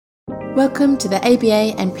Welcome to the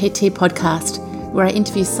ABA and PT podcast, where I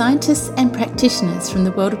interview scientists and practitioners from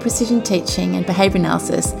the world of precision teaching and behaviour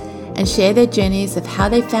analysis and share their journeys of how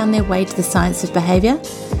they found their way to the science of behaviour,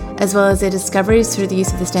 as well as their discoveries through the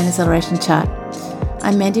use of the Standard Acceleration Chart.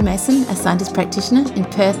 I'm Mandy Mason, a scientist practitioner in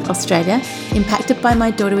Perth, Australia, impacted by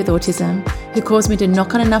my daughter with autism, who caused me to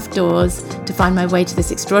knock on enough doors to find my way to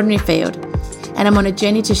this extraordinary field. And I'm on a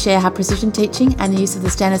journey to share how precision teaching and the use of the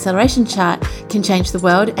Standard Acceleration Chart can change the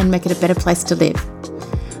world and make it a better place to live.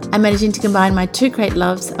 I'm managing to combine my two great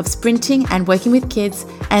loves of sprinting and working with kids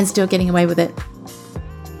and still getting away with it.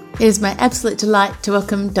 It is my absolute delight to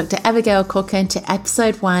welcome Dr. Abigail Calkin to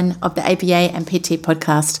episode 1 of the ABA and PT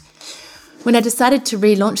podcast. When I decided to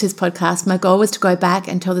relaunch this podcast, my goal was to go back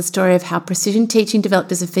and tell the story of how precision teaching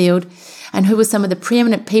developed as a field and who were some of the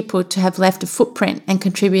preeminent people to have left a footprint and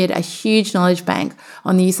contributed a huge knowledge bank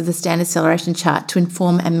on the use of the Standard Acceleration Chart to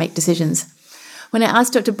inform and make decisions. When I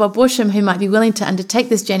asked Dr. Bob Worsham who might be willing to undertake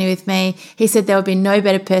this journey with me, he said there would be no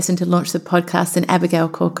better person to launch the podcast than Abigail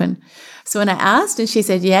Calkin. So when I asked and she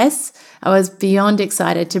said yes, I was beyond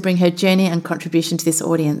excited to bring her journey and contribution to this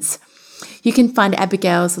audience. You can find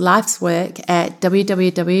Abigail's life's work at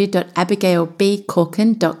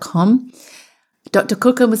www.abigailbcalkin.com. Dr.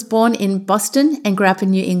 Calkin was born in Boston and grew up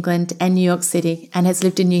in New England and New York City and has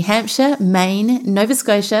lived in New Hampshire, Maine, Nova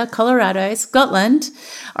Scotia, Colorado, Scotland,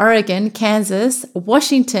 Oregon, Kansas,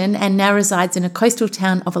 Washington, and now resides in a coastal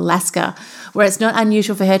town of Alaska, where it's not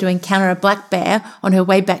unusual for her to encounter a black bear on her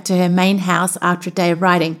way back to her main house after a day of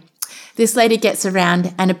riding. This lady gets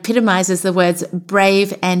around and epitomizes the words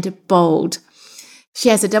brave and bold. She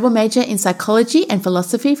has a double major in psychology and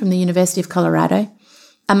philosophy from the University of Colorado,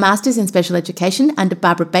 a master's in special education under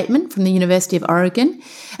Barbara Bateman from the University of Oregon,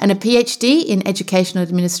 and a PhD in educational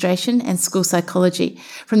administration and school psychology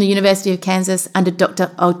from the University of Kansas under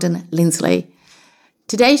Dr. Ogden Lindsley.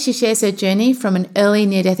 Today, she shares her journey from an early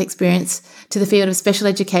near-death experience to the field of special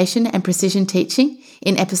education and precision teaching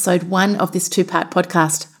in episode 1 of this 2-part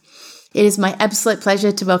podcast. It is my absolute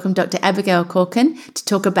pleasure to welcome Dr. Abigail Calkin to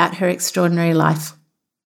talk about her extraordinary life.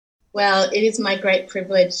 Well, it is my great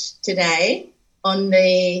privilege today on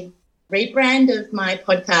the rebrand of my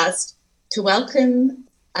podcast to welcome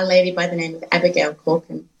a lady by the name of Abigail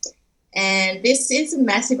Calkin. And this is a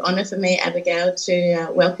massive honour for me, Abigail, to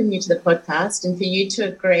welcome you to the podcast and for you to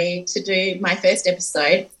agree to do my first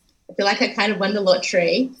episode. I feel like I kind of won the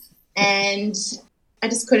lottery, and I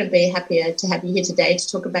just couldn't be happier to have you here today to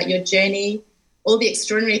talk about your journey, all the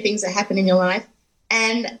extraordinary things that happen in your life.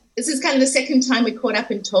 And this is kind of the second time we caught up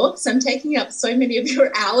and talked, so I'm taking up so many of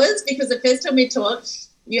your hours because the first time we talked,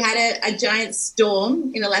 you had a giant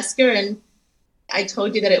storm in Alaska, and I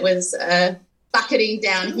told you that it was bucketing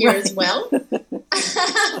down here as well.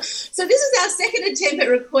 So this is our second attempt at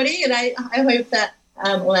recording, and I hope that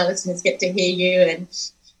all our listeners get to hear you and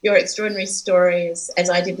your extraordinary stories as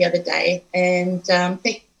I did the other day. And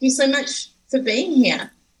thank you so much for being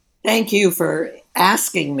here. Thank you for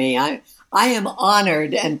asking me. I am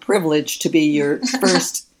honored and privileged to be your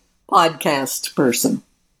first podcast person.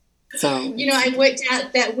 So, I worked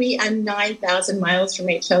out that we are 9,000 miles from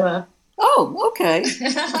each other. Oh, okay.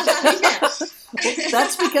 Yeah. Well,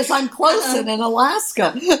 that's because I'm close and in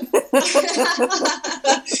Alaska.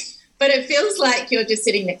 But it feels like you're just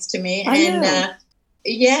sitting next to me. I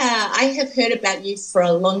have heard about you for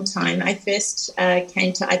a long time. I first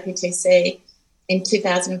came to IPTC in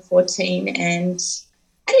 2014, and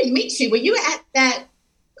I didn't meet you. Were you at that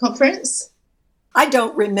conference? I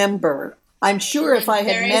don't remember. I'm sure if I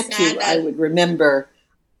had met you, I would remember.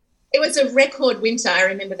 It was a record winter. I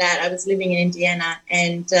remember that. I was living in Indiana,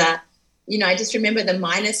 and I just remember the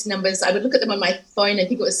minus numbers. I would look at them on my phone and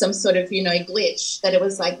think it was some sort of, glitch, that it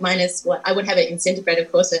was like minus what I would have it in centigrade, of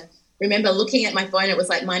course. And remember looking at my phone, it was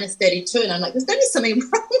like minus 32, and I'm like, there's got to be something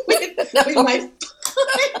wrong with my phone.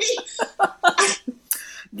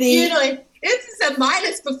 This is a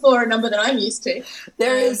minus before a number that I'm used to.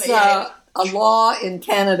 There is a law in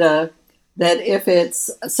Canada that if it's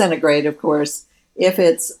centigrade, of course, if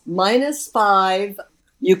it's -5,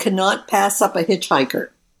 you cannot pass up a hitchhiker.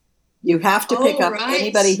 You have to pick up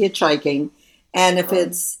anybody hitchhiking. And if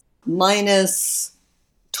it's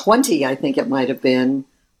 -20, I think it might have been,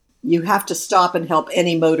 you have to stop and help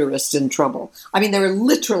any motorist in trouble. I mean, there are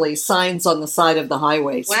literally signs on the side of the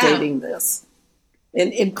highway stating this,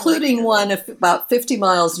 including one about 50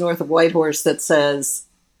 miles north of Whitehorse that says,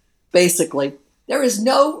 basically, there is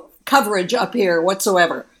no coverage up here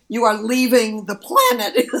whatsoever. You are leaving the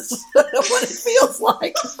planet is what it feels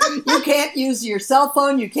like. You can't use your cell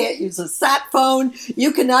phone. You can't use a sat phone.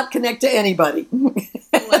 You cannot connect to anybody.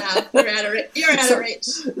 Wow, you're out of reach. You're out of reach.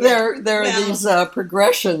 There are these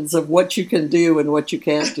progressions of what you can do and what you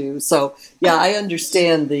can't do. So, yeah, I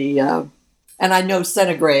understand and I know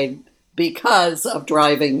centigrade because of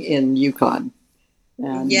driving in Yukon.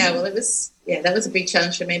 And, well, that was a big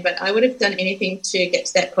challenge for me, but I would have done anything to get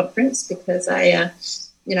to that conference because I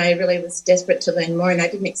really was desperate to learn more, and I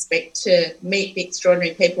didn't expect to meet the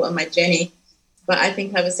extraordinary people on my journey. But I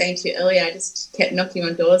think I was saying to you earlier, I just kept knocking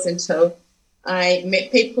on doors until I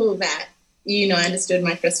met people that, understood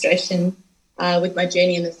my frustration with my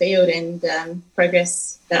journey in the field and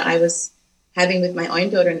progress that I was having with my own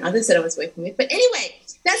daughter and others that I was working with. But anyway,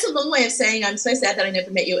 that's a long way of saying I'm so sad that I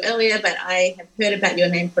never met you earlier, but I have heard about your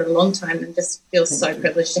name for a long time and just feel so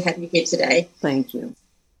privileged to have you here today. Thank you.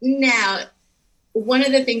 Now, one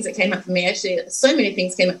of the things that came up for me, actually, so many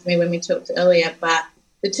things came up for me when we talked earlier, but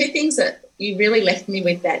the two things that you really left me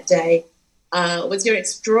with that day was your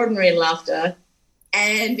extraordinary laughter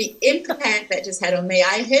and the impact that just had on me.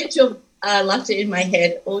 I heard your laughter in my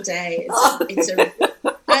head all day.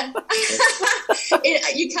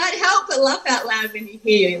 You can't help but laugh out loud when you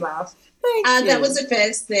hear you laugh. That was the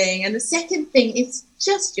first thing. And the second thing is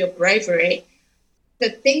just your bravery. The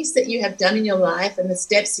things that you have done in your life and the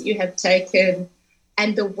steps that you have taken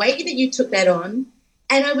and the way that you took that on.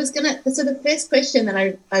 And so the first question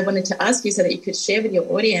that I wanted to ask you so that you could share with your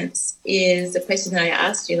audience is the question that I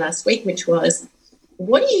asked you last week, which was,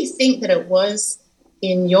 what do you think that it was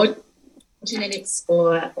in your genetics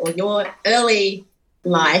or your early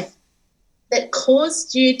life that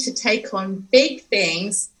caused you to take on big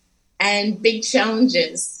things and big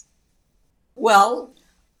challenges? Well,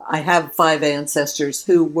 I have 5 ancestors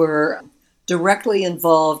who were directly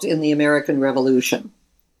involved in the American Revolution.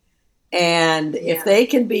 And if they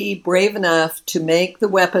can be brave enough to make the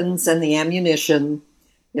weapons and the ammunition,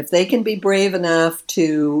 if they can be brave enough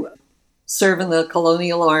to serve in the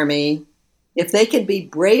colonial army, if they can be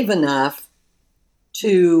brave enough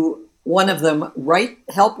to, one of them,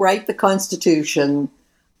 help write the Constitution,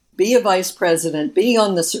 be a vice president, be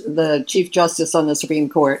on the Chief Justice on the Supreme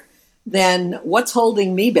Court, then what's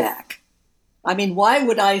holding me back? I mean, why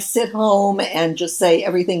would I sit home and just say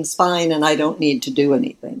everything's fine and I don't need to do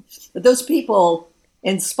anything? But those people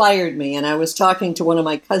inspired me, and I was talking to one of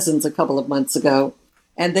my cousins a couple of months ago,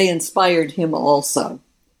 and they inspired him also.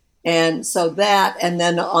 And so that, and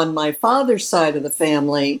then on my father's side of the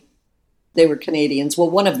family, they were Canadians.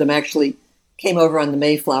 Well, one of them actually came over on the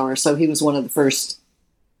Mayflower, so he was one of the first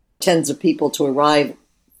tens of people to arrive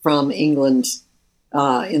from England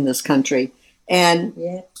in this country.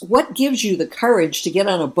 And what gives you the courage to get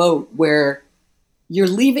on a boat where you're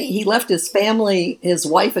leaving? He left his family, his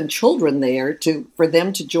wife and children there for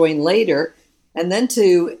them to join later, and then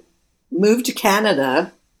to move to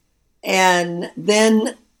Canada. And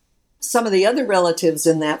then some of the other relatives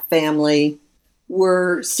in that family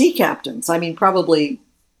were sea captains. I mean, probably,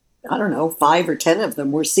 5 or 10 of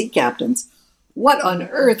them were sea captains. What on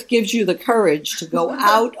earth gives you the courage to go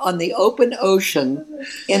out on the open ocean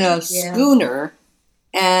in a schooner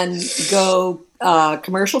and go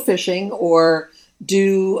commercial fishing or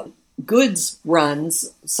do goods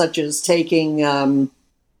runs, such as taking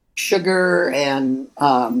sugar and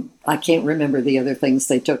I can't remember the other things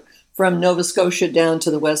they took from Nova Scotia down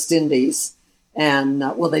to the West Indies. And,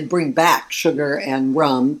 they'd bring back sugar and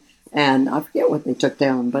rum, and I forget what they took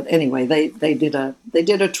down. But anyway, they did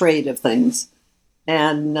a trade of things.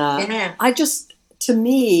 And to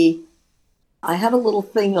me, I have a little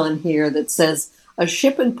thing on here that says, a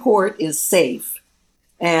ship in port is safe.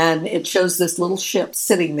 And it shows this little ship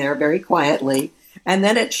sitting there very quietly. And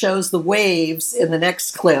then it shows the waves in the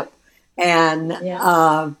next clip. And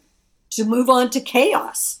to move on to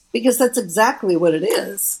chaos, because that's exactly what it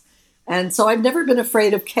is. And so I've never been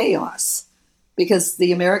afraid of chaos, because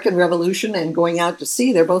the American Revolution and going out to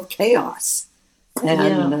sea, they're both chaos.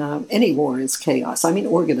 And any war is chaos. I mean,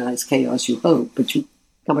 organized chaos, you hope, but you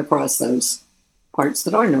come across those parts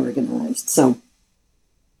that aren't organized. So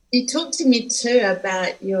you talked to me too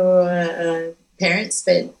about your parents,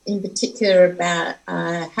 but in particular about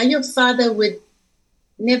how your father would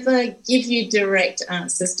never give you direct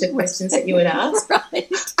answers to questions that you would ask.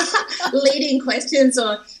 Leading questions,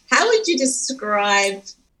 or how would you describe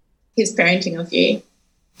his parenting of you?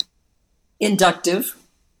 Inductive.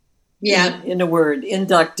 Yeah. In a word,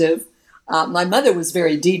 inductive. My mother was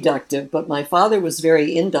very deductive, but my father was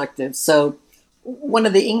very inductive. So one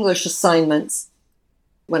of the English assignments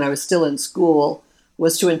when I was still in school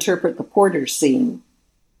was to interpret the Porter scene.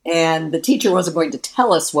 And the teacher wasn't going to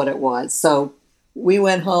tell us what it was. So we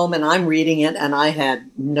went home and I'm reading it and I had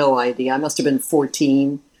no idea. I must have been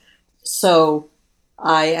 14. So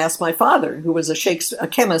I asked my father, who was a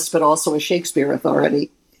chemist, but also a Shakespeare authority,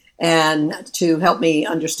 and to help me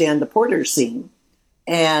understand the Porter scene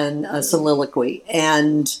and a soliloquy.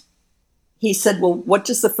 And he said, well, what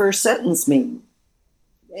does the first sentence mean?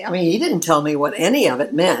 I mean, he didn't tell me what any of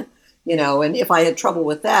it meant, and if I had trouble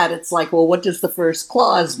with that, it's like, well, what does the first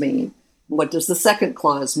clause mean? What does the second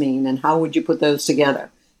clause mean? And how would you put those together?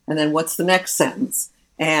 And then what's the next sentence?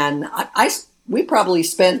 And we probably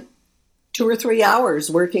spent 2 or 3 hours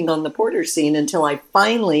working on the Porter scene until I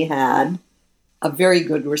finally had a very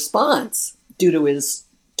good response due to his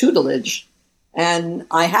tutelage. And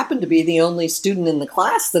I happened to be the only student in the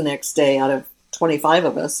class the next day out of 25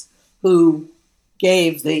 of us who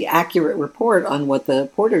gave the accurate report on what the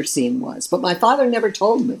Porter scene was. But my father never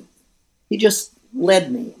told me. He just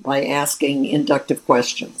led me by asking inductive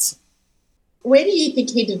questions. Where do you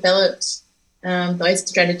think he developed those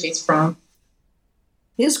strategies from?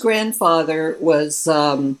 His grandfather was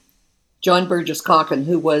John Burgess Calkin,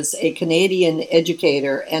 who was a Canadian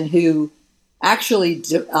educator and who actually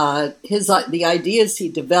the ideas he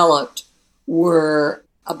developed were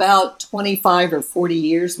about 25 or 40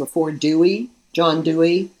 years before John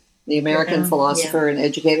Dewey, the American philosopher and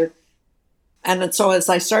educator. And so as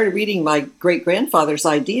I started reading my great-grandfather's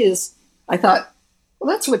ideas, I thought,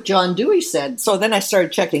 well, that's what John Dewey said. So then I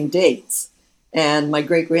started checking dates. And my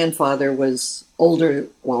great-grandfather was older.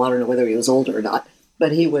 Well, I don't know whether he was older or not,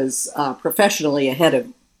 but he was professionally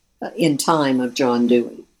ahead in time of John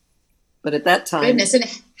Dewey. But at that time... Goodness, and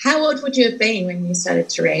how old would you have been when you started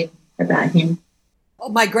to read about him? Oh,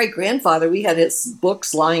 my great-grandfather, we had his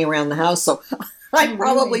books lying around the house, so I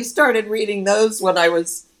probably started reading those when I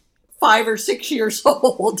was 5 or 6 years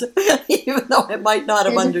old, even though I might not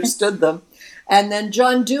have understood them. And then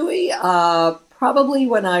John Dewey, probably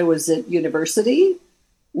when I was at university,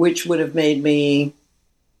 which would have made me,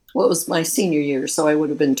 well, it was my senior year, so I would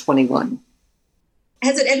have been 21.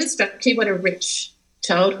 Has it ever struck you what a rich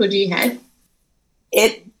childhood you had?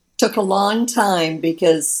 It took a long time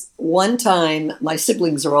because one time my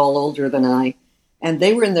siblings are all older than I, and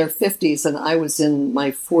they were in their 50s and I was in my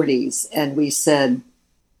 40s, and we said,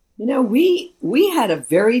 we had a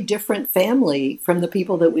very different family from the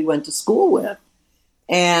people that we went to school with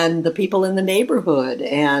and the people in the neighborhood,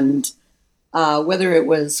 and whether it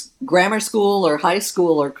was grammar school or high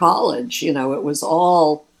school or college, it was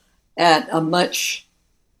all at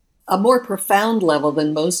a more profound level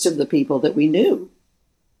than most of the people that we knew.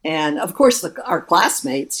 And of course, our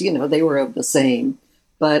classmates, they were of the same,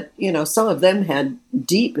 but, some of them had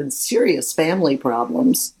deep and serious family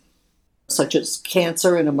problems, such as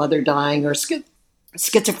cancer and a mother dying, or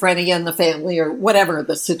schizophrenia in the family, or whatever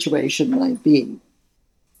the situation might be.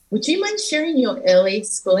 Would you mind sharing your early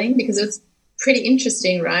schooling? Because it was pretty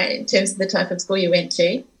interesting, right, in terms of the type of school you went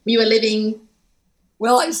to. You were living...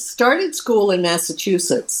 Well, I started school in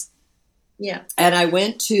Massachusetts. Yeah. And I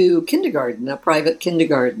went to kindergarten, a private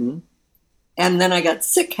kindergarten, and then I got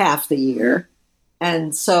sick half the year.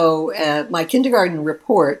 And so my kindergarten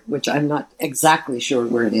report, which I'm not exactly sure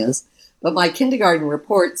where it is, but my kindergarten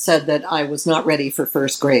report said that I was not ready for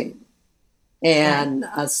first grade. And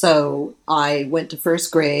so I went to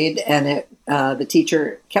first grade, and the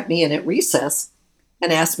teacher kept me in at recess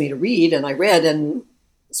and asked me to read, and I read. And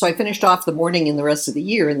so I finished off the morning and the rest of the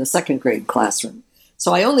year in the second grade classroom.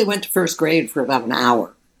 So I only went to first grade for about an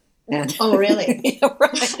hour. And oh, really? Yeah,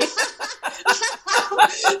 right.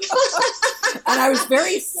 And I was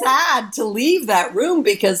very sad to leave that room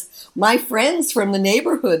because my friends from the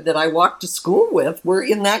neighborhood that I walked to school with were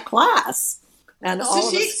in that class. And so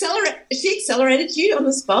she accelerated you on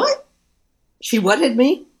the spot? She what had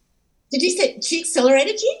me? Did you say she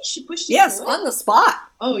accelerated you? She pushed you Yes, forward? on the spot.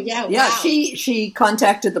 Oh, yeah, wow. Yeah, she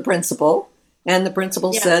contacted the principal, and the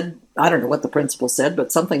principal said, I don't know what the principal said,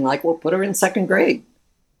 but something like, well, put her in second grade.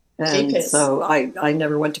 And so I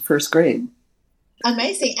never went to first grade.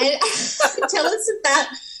 Amazing. And tell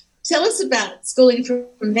us about schooling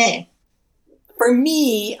from there. For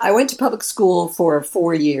me, I went to public school for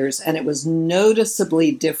 4 years, and it was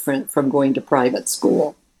noticeably different from going to private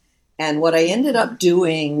school. And what I ended up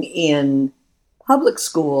doing in public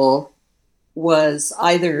school was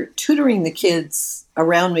either tutoring the kids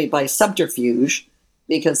around me by subterfuge,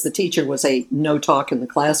 because the teacher was a no-talk in the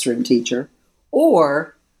classroom teacher,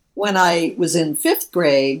 or when I was in fifth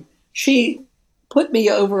grade, she put me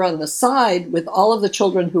over on the side with all of the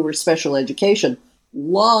children who were special education.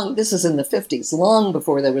 This is in the 50s, long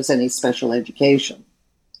before there was any special education.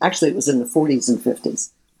 Actually, it was in the 40s and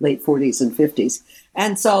 50s, late 40s and 50s.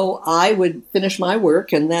 And so I would finish my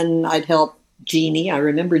work, and then I'd help Jeannie. I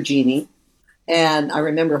remember Jeannie, and I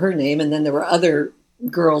remember her name. And then there were other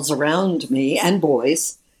girls around me and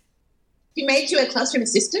boys. She made you a classroom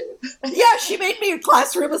assistant? Yeah, she made me a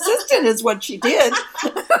classroom assistant is what she did.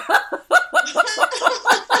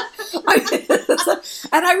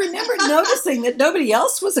 And I remember noticing that nobody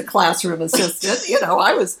else was a classroom assistant.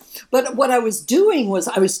 But what I was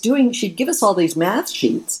doing, she'd give us all these math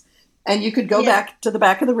sheets, and you could go back to the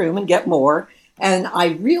back of the room and get more. And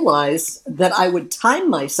I realized that I would time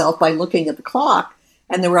myself by looking at the clock,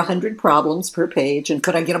 and there were 100 problems per page. And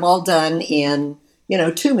could I get them all done in,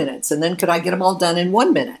 2 minutes? And then could I get them all done in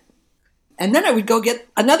 1 minute? And then I would go get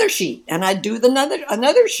another sheet, and I'd do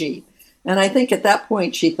another sheet. And I think at that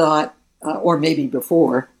point she thought, or maybe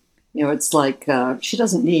before, it's like she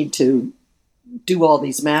doesn't need to do all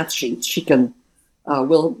these math sheets. She can,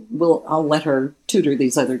 I'll let her tutor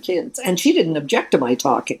these other kids. And she didn't object to my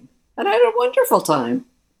talking. And I had a wonderful time.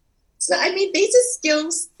 So, these are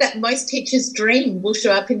skills that most teachers dream will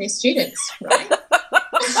show up in their students, right?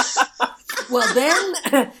 Well,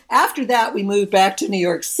 then after that, we moved back to New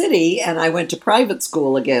York City, and I went to private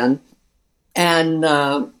school again. And,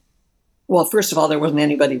 first of all, there wasn't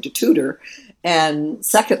anybody to tutor. And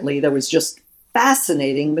secondly, there was just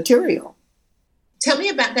fascinating material. Tell me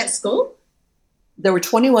about that school. There were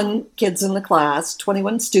 21 kids in the class,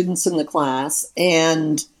 21 students in the class.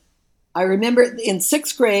 And I remember in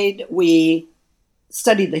 6th grade, we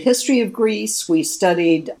studied the history of Greece.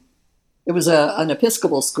 It was an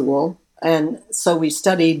Episcopal school. And so we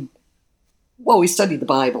studied the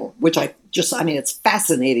Bible, which it's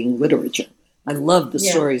fascinating literature. I love the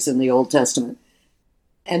stories in the Old Testament.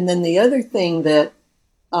 And then the other thing that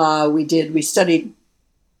we studied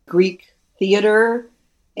Greek theater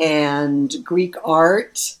and Greek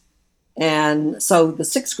art. And so the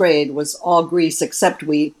 6th grade was all Greece, except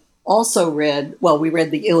we also read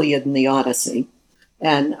the Iliad and the Odyssey.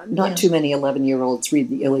 And not too many 11-year-olds read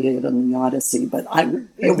the Iliad and the Odyssey, but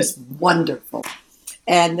it was wonderful.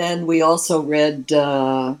 And then we also read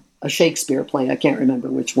a Shakespeare play. I can't remember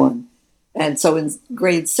which one. And so in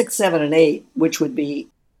grades 6, 7, and 8, which would be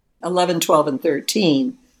 11, 12, and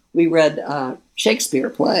 13, we read a Shakespeare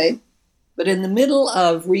play. But in the middle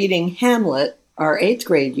of reading Hamlet, our 8th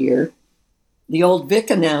grade year, the old Vic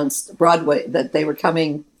announced Broadway that they were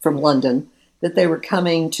coming from London, that they were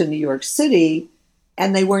coming to New York City,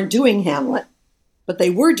 and they weren't doing Hamlet, but they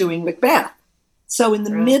were doing Macbeth. So in the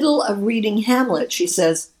middle of reading Hamlet, she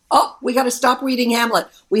says, we got to stop reading Hamlet.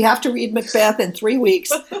 We have to read Macbeth in 3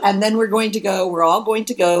 weeks, and then we're all going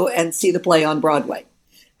to go and see the play on Broadway.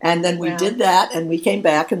 And then we did that, and we came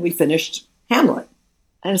back, and we finished Hamlet.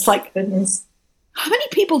 And it's like, goodness, how many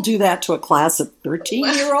people do that to a class of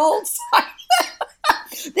 13-year-olds?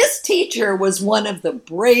 This teacher was one of the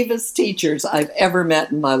bravest teachers I've ever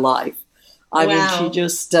met in my life. I mean, she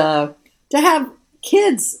just, to have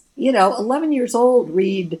kids, 11 years old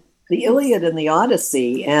read the Iliad and the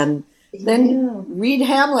Odyssey, and then read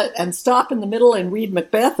Hamlet and stop in the middle and read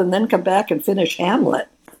Macbeth and then come back and finish Hamlet,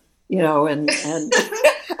 and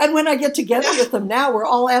and when I get together with them now, we're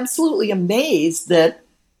all absolutely amazed that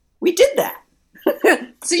we did that.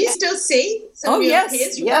 So you still see some of your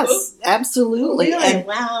kids? Yes, absolutely. Really?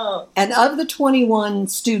 Wow. And of the 21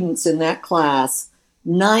 students in that class,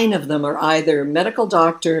 9 of them are either medical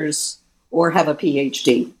doctors or have a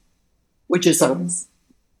PhD, which is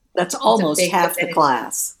that's almost half the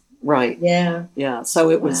class. Right. Yeah. Yeah. So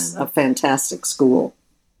it was a fantastic school.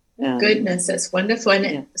 Goodness, that's wonderful.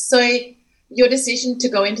 And so your decision to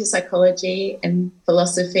go into psychology and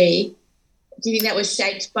philosophy, do you think that was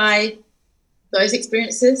shaped by those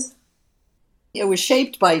experiences? It was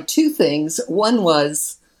shaped by 2 things. One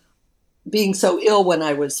was being so ill when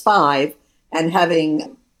I was 5 and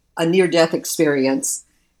having a near-death experience.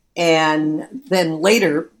 And then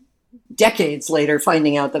later, decades later,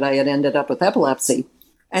 finding out that I had ended up with epilepsy.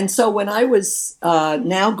 And so when I was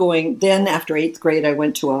then after 8th grade, I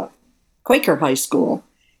went to a Quaker high school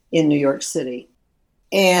in New York City.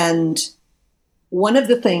 And one of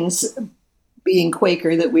the things, being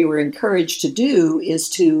Quaker, that we were encouraged to do is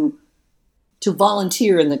to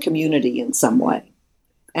volunteer in the community in some way.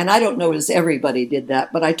 And I don't know as everybody did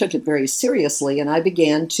that, but I took it very seriously, and I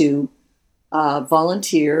began to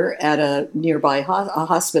volunteer at a nearby a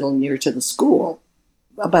hospital near to the school,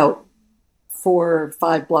 about 4 or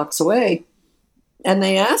 5 blocks away. And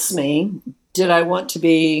they asked me, did I want to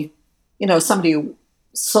be, somebody who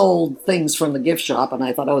sold things from the gift shop? And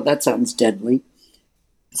I thought, that sounds deadly.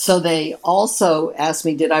 So they also asked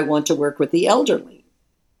me, did I want to work with the elderly?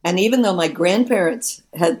 And even though my grandmothers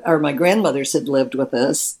had lived with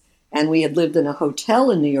us, and we had lived in a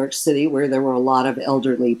hotel in New York City where there were a lot of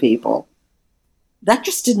elderly people, that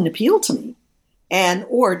just didn't appeal to me.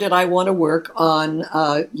 or did I want to work on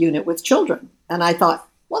a unit with children? And I thought,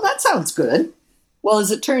 well, that sounds good. Well,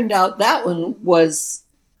 as it turned out, that one was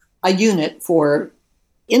a unit for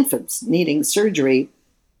infants needing surgery,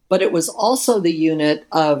 but it was also the unit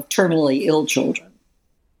of terminally ill children.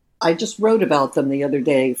 I just wrote about them the other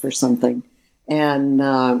day for something, and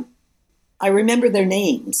I remember their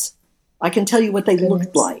names. I can tell you what they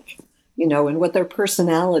looked like, and what their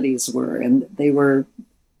personalities were, and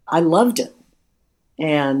I loved it.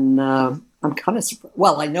 And I'm kind of surprised.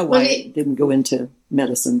 Well, I know why I didn't go into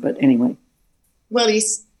medicine, but anyway. Well,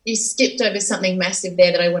 you skipped over something massive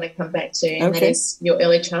there that I want to come back to, and that is your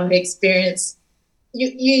early childhood experience.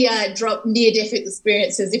 You drop near-death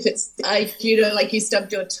experiences if it's like you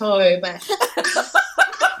stubbed your toe, but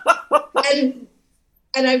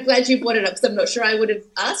and I'm glad you brought it up because I'm not sure I would have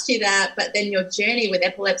asked you that. But then your journey with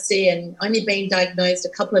epilepsy and only being diagnosed a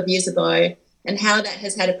couple of years ago, and how that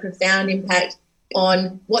has had a profound impact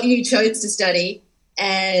on what you chose to study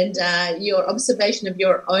and your observation of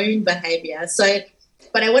your own behaviour. So,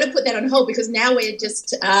 but I want to put that on hold because now we're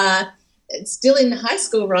just still in high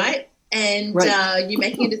school, right? And you're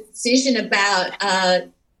making a decision about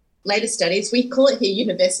later studies. We call it here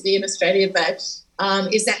university in Australia, but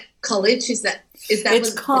is that college? Is that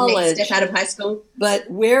it's college, the next step out of high school?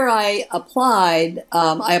 But where I applied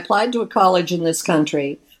to a college in this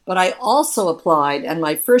country, but I also applied, and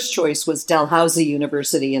my first choice was Dalhousie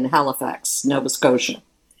University in Halifax, Nova Scotia.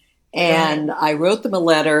 And I wrote them a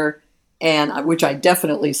letter, and which I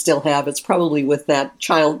definitely still have. It's probably with that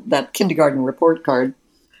kindergarten report card.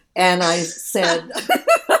 And I said,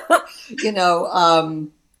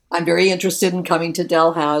 I'm very interested in coming to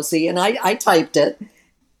Dalhousie. And I typed it.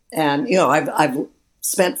 And, I've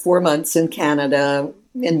spent 4 months in Canada,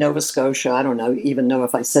 in Nova Scotia. I don't even know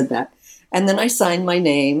if I said that. And then I signed my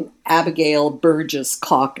name, Abigail Burgess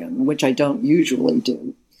Calkin, which I don't usually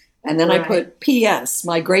do. And then I put P.S.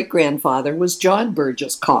 My great-grandfather was John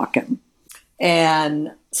Burgess Calkin.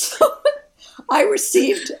 And so I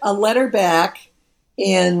received a letter back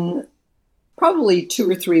in probably 2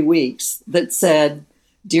 or 3 weeks that said,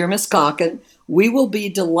 "Dear Miss Calkin, we will be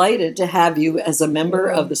delighted to have you as a member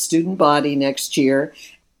of the student body next year.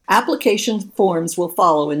 Application forms will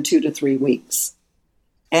follow in 2 to 3 weeks."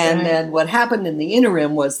 And then what happened in the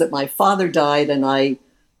interim was that my father died, and I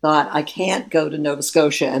thought, I can't go to Nova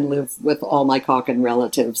Scotia and live with all my Calkin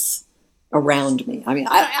relatives around me. I mean,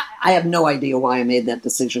 I have no idea why I made that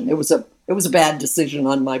decision. It was a bad decision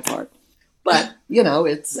on my part. But,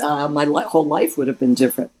 it's my whole life would have been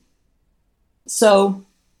different. So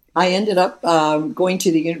I ended up going to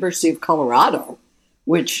the University of Colorado,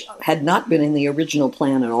 which had not been in the original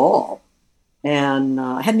plan at all. And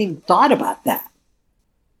I hadn't even thought about that.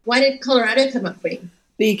 Why did Colorado come up for you?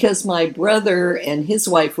 Because my brother and his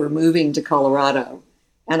wife were moving to Colorado.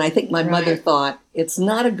 And I think my mother thought it's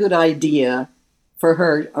not a good idea for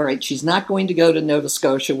her. All right, she's not going to go to Nova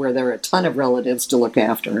Scotia where there are a ton of relatives to look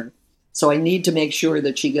after her. So I need to make sure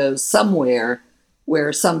that she goes somewhere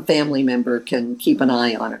where some family member can keep an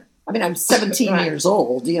eye on her. I mean, I'm 17 years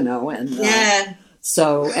old, and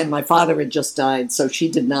so, and my father had just died, so she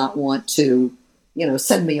did not want to,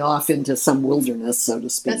 send me off into some wilderness, so to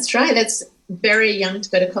speak. That's right. That's very young to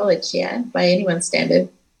go to college, by anyone's standard.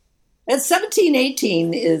 At 17,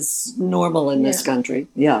 18 is normal in this country.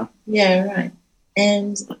 Yeah. Yeah, right.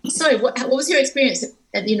 And so what was your experience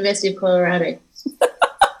at the University of Colorado?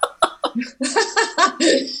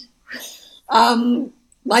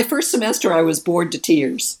 My first semester, I was bored to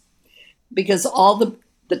tears because all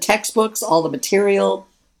the textbooks, all the material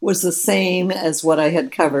was the same as what I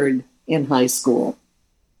had covered in high school.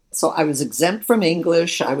 So I was exempt from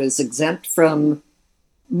English. I was exempt from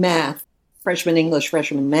math, freshman English,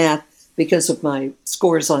 freshman math, because of my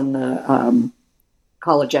scores on the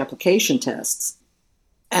college application tests.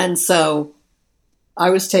 And so I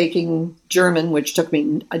was taking German, which took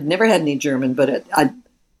me, I'd never had any German, but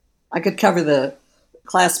I could cover the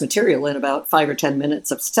class material in about 5 or 10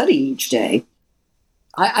 minutes of study each day.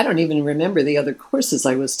 I don't even remember the other courses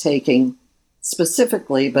I was taking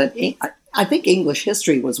specifically, but I think English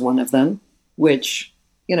history was one of them, which,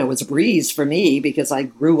 was a breeze for me because I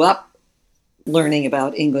grew up learning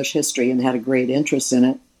about English history and had a great interest in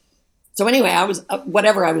it. So anyway, I was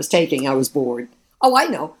whatever I was taking, I was bored. Oh, I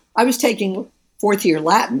know. I was taking 4th year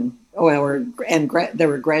Latin, and there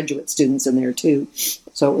were graduate students in there too.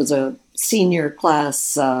 So it was a senior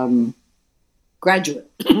class,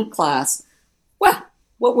 graduate class. Well,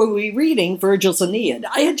 what were we reading? Virgil's Aeneid.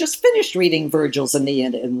 I had just finished reading Virgil's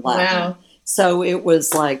Aeneid in Latin. Wow. So it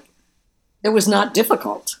was not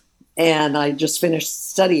difficult. And I just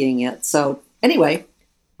finished studying it. So anyway,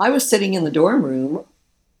 I was sitting in the dorm room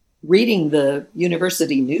reading the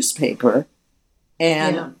university newspaper,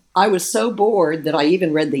 and I was so bored that I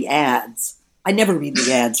even read the ads. I never read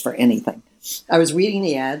the ads for anything. I was reading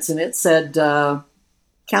the ads, and it said,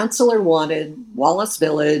 counselor wanted, Wallace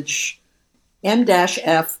Village,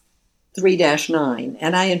 M-F 3-9.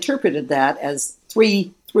 And I interpreted that as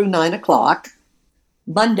 3 through 9 o'clock,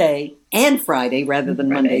 Monday and Friday, rather than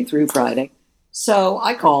Monday through Friday. So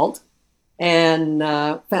I called and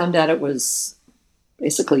found out it was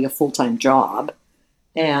basically a full-time job.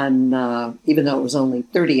 And even though it was only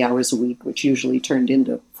 30 hours a week, which usually turned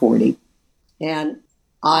into 40. And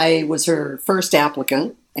I was her first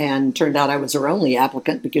applicant, and turned out I was her only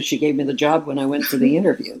applicant because she gave me the job when I went for the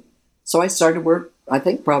interview. So I started work, I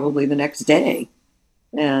think, probably the next day.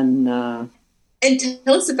 And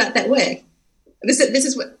tell us about that work. This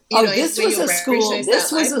is what this was a school.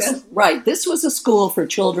 This was a school for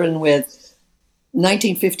children with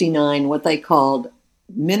 1959, what they called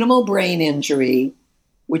minimal brain injury,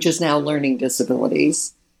 which is now learning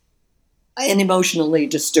disabilities, and emotionally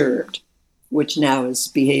disturbed, which now is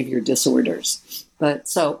behavior disorders. But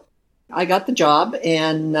so I got the job,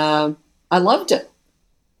 and I loved it.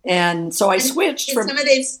 And so I switched from...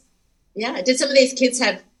 Did some of these kids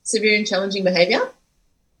have severe and challenging behavior?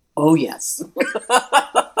 Oh, yes. So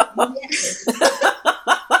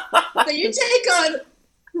you take on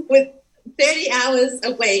with 30 hours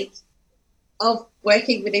a week of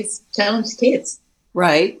working with these challenged kids.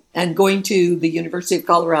 Right. And going to the University of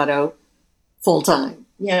Colorado full time.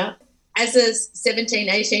 Yeah. As a 17,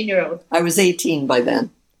 18-year-old. I was 18 by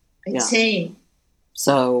then. 18. Yeah.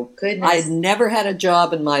 So Goodness. I'd never had a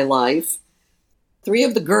job in my life. 3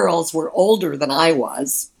 of the girls were older than I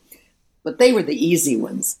was, but they were the easy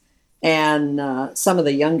ones. And some of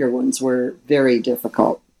the younger ones were very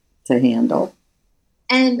difficult to handle.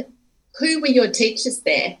 And who were your teachers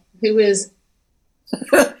there? Who was...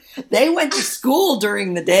 They went to school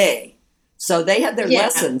during the day. So they had their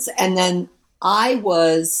lessons. And then I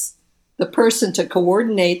was the person to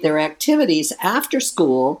coordinate their activities after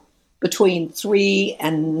school between 3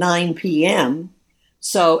 and 9 p.m.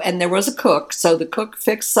 So, and there was a cook. So the cook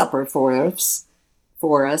fixed supper for us.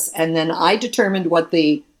 And then I determined what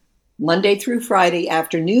the Monday through Friday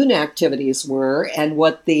afternoon activities were and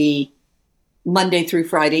what the Monday through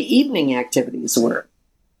Friday evening activities were.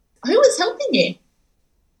 Who was helping you?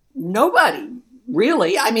 Nobody,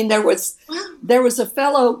 really. I mean, there was a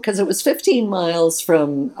fellow, because it was 15 miles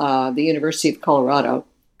from the University of Colorado,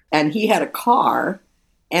 and he had a car,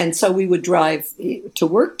 and so we would drive to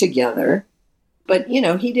work together. But,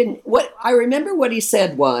 he didn't... What I remember what he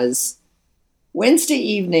said was, Wednesday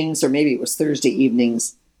evenings, or maybe it was Thursday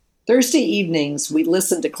evenings, we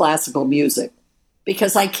listened to classical music,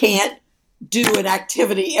 because I can't do an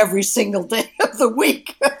activity every single day of the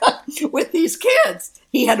week with these kids.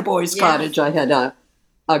 He had a boys' cottage. I had a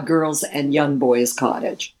girls' and young boys'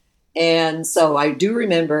 cottage. And so I do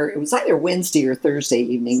remember it was either Wednesday or Thursday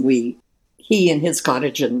evening. He in his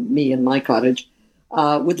cottage and me in my cottage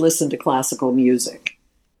would listen to classical music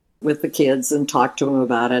with the kids and talk to them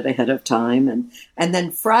about it ahead of time. And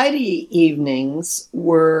then Friday evenings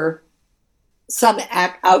were some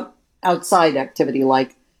outside activity,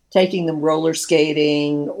 like taking them roller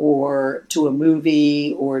skating or to a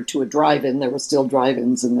movie or to a drive-in. There were still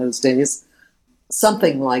drive-ins in those days.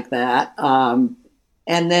 Something like that. And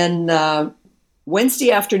then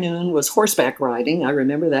Wednesday afternoon was horseback riding. I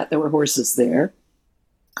remember that. There were horses there.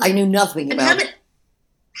 I knew nothing about it.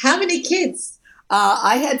 How many kids?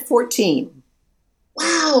 I had 14.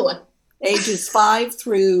 Wow. Ages 5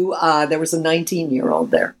 through, there was a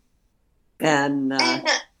 19-year-old there. And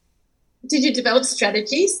did you develop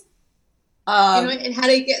strategies? And how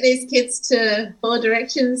do you get these kids to follow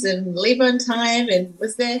directions and leave on time? And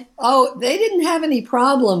was there... Oh, they didn't have any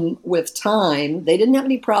problem with time. They didn't have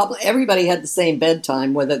any problem. Everybody had the same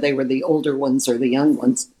bedtime, whether they were the older ones or the young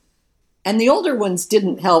ones. And the older ones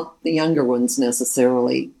didn't help the younger ones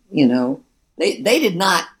necessarily, They did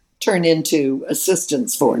not turn into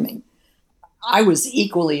assistants for me. I was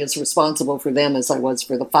equally as responsible for them as I was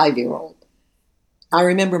for the 5-year-old. I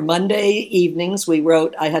remember Monday evenings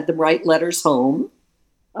I had them write letters home.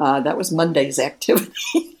 That was Monday's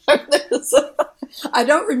activity. I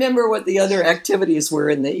don't remember what the other activities were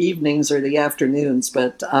in the evenings or the afternoons,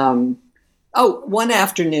 but one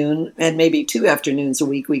afternoon and maybe 2 afternoons a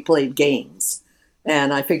week we played games.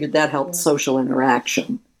 And I figured that helped social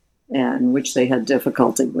interaction, and which they had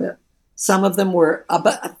difficulty with. Some of them were,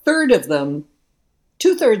 about a third of them,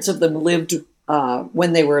 2/3 of them lived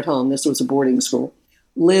when they were at home. This was a boarding school.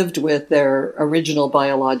 Lived with their original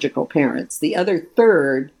biological parents. The other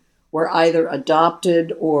third were either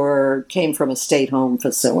adopted or came from a state home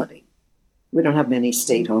facility. We don't have many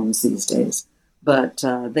state homes these days, but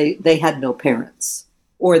they had no parents,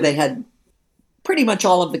 or they had pretty much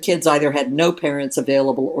all of the kids either had no parents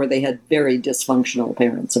available or they had very dysfunctional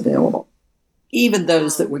parents available. Even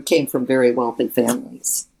those that came from very wealthy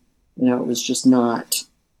families. It was just not a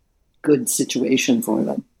good situation for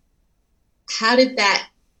them. How did that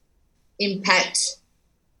impact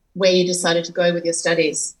where you decided to go with your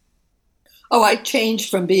studies? Oh, I changed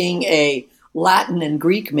from being a Latin and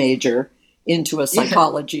Greek major into a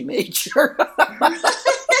psychology major.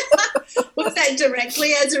 Was that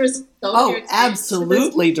directly as a result of your experience?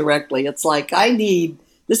 Absolutely directly. It's like,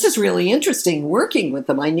 this is really interesting working with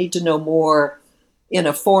them. I need to know more in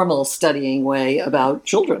a formal studying way about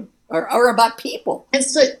children or about people. And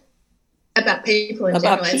so, about people in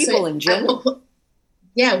general. About people in general.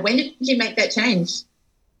 When did you make that change?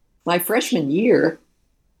 My freshman year,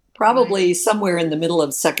 probably somewhere in the middle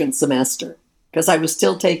of second semester, because I was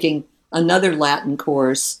still taking another Latin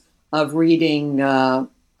course of reading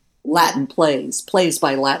Latin plays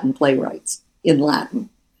by Latin playwrights in Latin.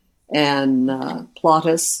 And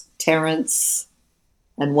Plautus, Terence,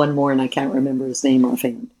 and one more, and I can't remember his name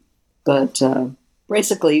offhand. But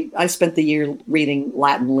basically, I spent the year reading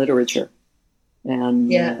Latin literature.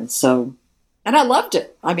 And and I loved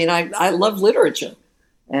it. I mean, I love literature.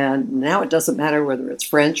 And now it doesn't matter whether it's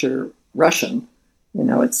French or Russian.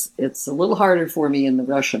 It's a little harder for me in the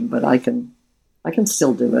Russian, but I can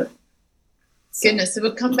still do it. Goodness. So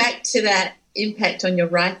we'll come back to that impact on your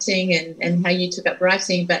writing and how you took up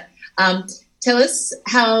writing. But tell us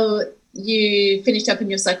how you finished up in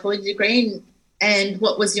your psychology degree and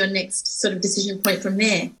what was your next sort of decision point from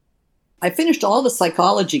there? I finished all the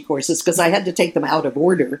psychology courses because I had to take them out of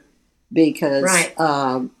order because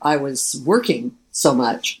I was working so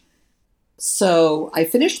much. So I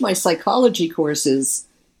finished my psychology courses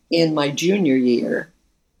in my junior year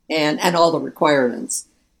and all the requirements.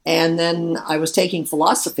 And then I was taking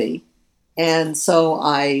philosophy. And so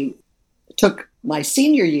I took my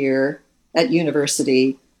senior year at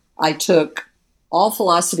university. I took all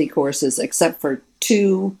philosophy courses except for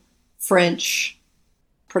 2 French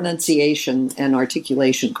pronunciation and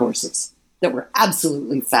articulation courses that were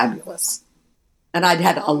absolutely fabulous. And I'd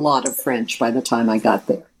had a lot of French by the time I got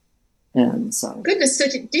there. And so... Goodness, so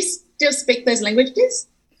do you still speak those languages?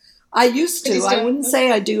 I used to. I wouldn't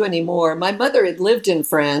say I do anymore. My mother had lived in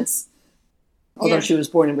France, although she was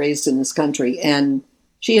born and raised in this country, and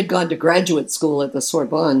she had gone to graduate school at the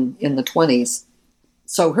Sorbonne in the 1920s.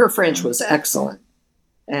 So her French was excellent.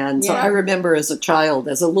 And so I remember as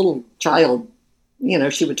a little child,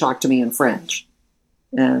 she would talk to me in French.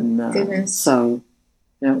 And so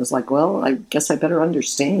it was like, well, I guess I better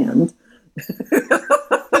understand.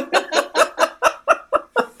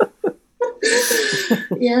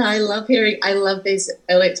 I love these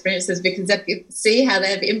early experiences because I can see how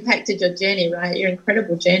they've impacted your journey, right? Your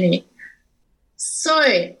incredible journey.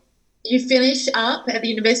 So you finish up at the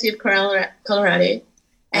University of Colorado.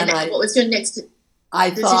 And what was your next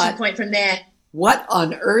decision point from there? What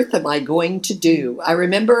on earth am I going to do? I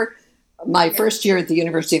remember my first year at the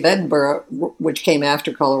University of Edinburgh, which came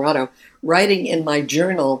after Colorado, writing in my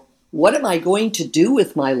journal, what am I going to do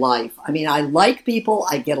with my life? I mean, I like people,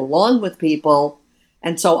 I get along with people,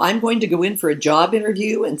 and so I'm going to go in for a job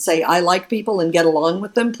interview and say, I like people and get along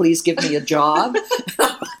with them, please give me a job.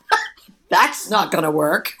 That's not going to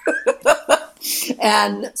work.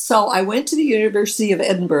 And so I went to the University of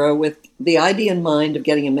Edinburgh with the idea in mind of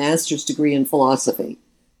getting a master's degree in philosophy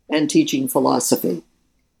and teaching philosophy.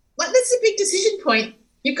 Well, that's a big decision point.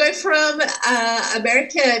 You go from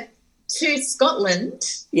America to Scotland.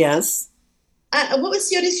 Yes. What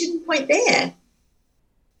was your decision point there?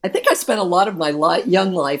 I think I spent a lot of my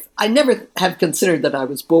young life. I never have considered that I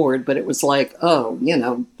was bored, but it was like,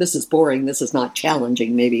 this is boring. This is not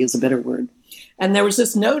challenging, maybe is a better word. And there was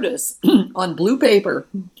this notice on blue paper,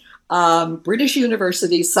 British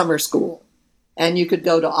University Summer School. And you could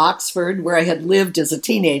go to Oxford, where I had lived as a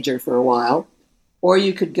teenager for a while, or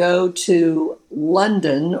you could go to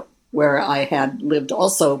London, where I had lived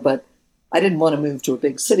also, but I didn't want to move to a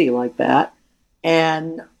big city like that.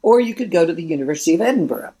 Or you could go to the University of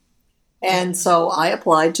Edinburgh. And so I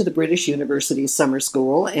applied to the British University Summer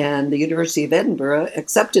School, and the University of Edinburgh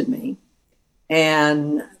accepted me.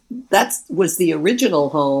 And that was the original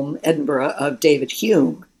home, Edinburgh, of David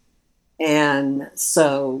Hume. And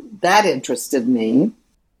so that interested me.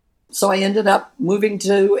 So I ended up moving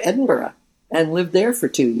to Edinburgh and lived there for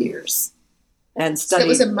 2 years and studied. So it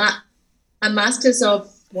was a master's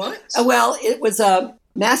of what? Well, it was a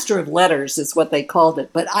Master of Letters is what they called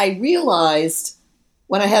it. But I realized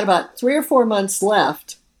when I had about 3 or 4 months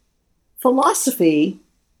left, philosophy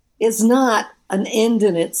is not an end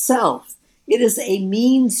in itself. It is a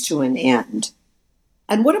means to an end.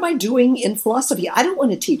 And what am I doing in philosophy? I don't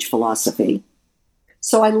want to teach philosophy.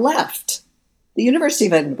 So I left the University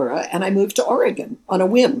of Edinburgh and I moved to Oregon on a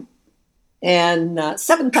whim, and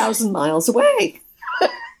 7,000 miles away.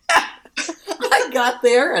 I got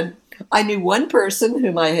there and I knew one person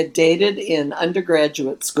whom I had dated in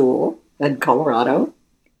undergraduate school in Colorado,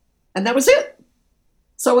 and that was it.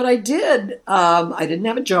 So what I did, I didn't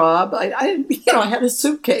have a job. I had a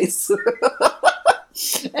suitcase,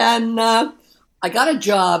 and I got a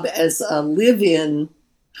job as a live-in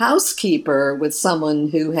housekeeper with someone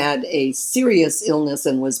who had a serious illness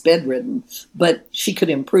and was bedridden, but she could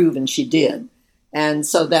improve, and she did. And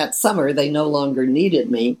so that summer, they no longer needed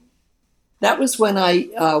me. That was when I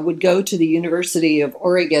would go to the University of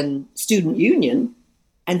Oregon Student Union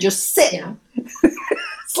and just sit. Yeah.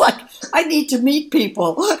 It's like, I need to meet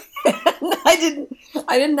people. I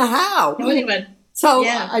didn't know how. So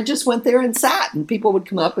yeah. I just went there and sat, and people would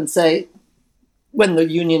come up and say, when the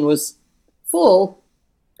union was full,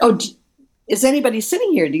 "Oh, is anybody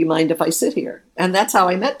sitting here? Do you mind if I sit here?" And that's how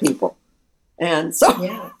I met people. And so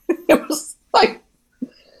it was like,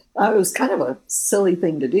 it was kind of a silly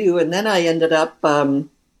thing to do. And then I ended up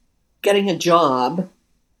getting a job.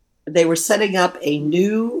 They were setting up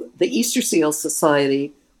the Easter Seal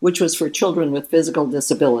Society, which was for children with physical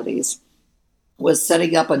disabilities, was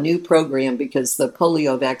setting up a new program because the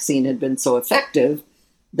polio vaccine had been so effective.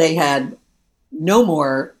 They had no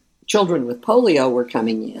more children with polio were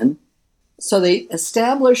coming in. So they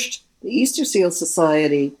established, the Easter Seal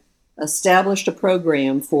Society established a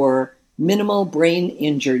program for minimal brain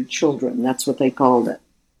injured children. That's what they called it.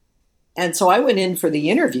 And so I went in for the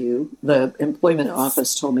interview. The employment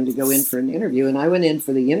office told me to go in for an interview, and I went in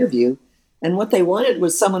for the interview. And what they wanted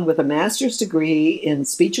was someone with a master's degree in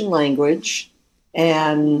speech and language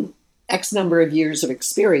and X number of years of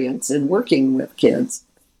experience in working with kids.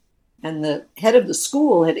 And the head of the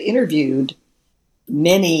school had interviewed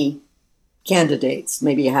many candidates,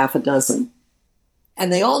 maybe a half a dozen.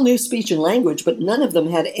 And they all knew speech and language, but none of them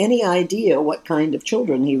had any idea what kind of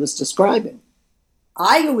children he was describing.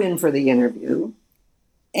 I go in for the interview,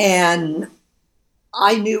 and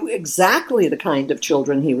I knew exactly the kind of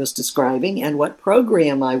children he was describing and what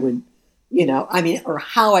program I would, or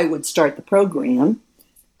how I would start the program.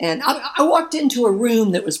 And I walked into a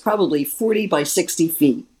room that was probably 40 by 60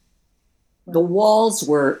 feet. The walls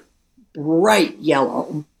were bright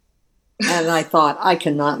yellow. And I thought, I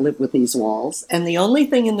cannot live with these walls. And the only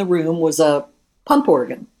thing in the room was a pump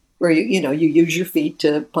organ where, you use your feet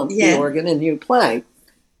to pump the organ and you play.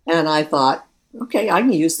 And I thought, okay, I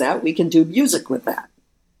can use that. We can do music with that.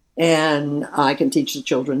 And I can teach the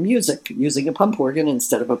children music using a pump organ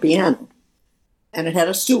instead of a piano. And it had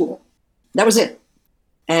a stool. That was it.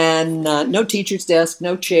 And no teacher's desk,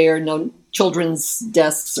 no chair, no children's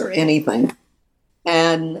desks or anything.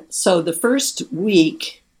 And so the first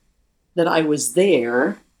week that I was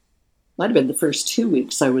there, might have been the first 2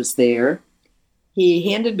 weeks I was there,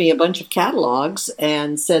 he handed me a bunch of catalogs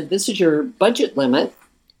and said, "This is your budget limit,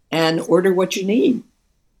 and order what you need."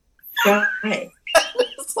 Right.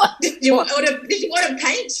 Did you want to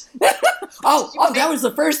paint? Oh, that was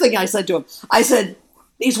the first thing I said to him. I said,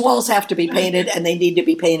 "These walls have to be painted, and they need to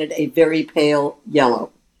be painted a very pale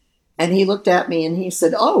yellow." And he looked at me and he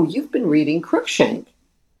said, "Oh, you've been reading Cruikshank."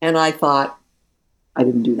 And I thought, I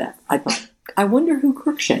didn't do that. I thought, I wonder who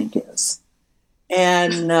Cruikshank is.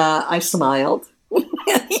 And I smiled.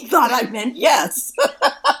 And he thought I meant yes.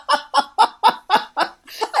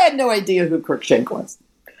 I had no idea who Cruikshank was.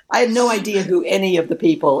 I had no idea who any of the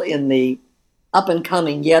people in the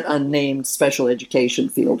up-and-coming, yet unnamed special education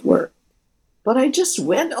field were. But I just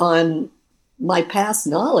went on my past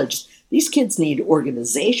knowledge. These kids need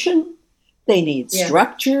organization. They need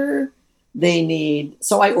structure. They need...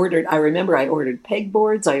 So I remember I ordered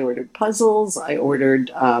pegboards. I ordered puzzles. I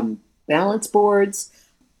ordered balance boards.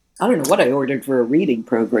 I don't know what I ordered for a reading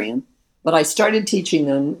program. But I started teaching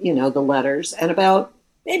them, the letters. And about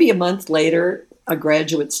maybe a month later, a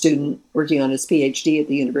graduate student working on his PhD at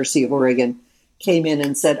the University of Oregon came in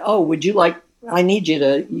and said, "Oh, I need you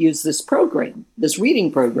to use this program, this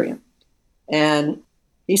reading program." And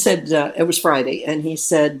he said, it was Friday, and he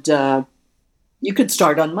said, you could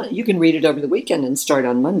start on Monday. You can read it over the weekend and start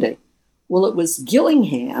on Monday. Well, it was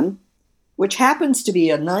Gillingham, which happens to be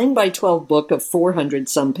a 9 by 12 book of 400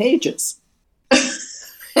 some pages.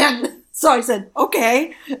 And so I said,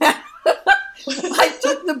 okay. I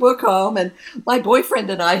took the book home, and my boyfriend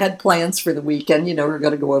and I had plans for the weekend. We were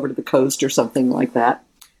going to go over to the coast or something like that.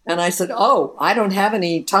 And I said, oh, I don't have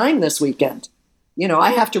any time this weekend.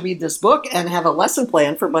 I have to read this book and have a lesson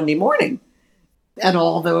plan for Monday morning and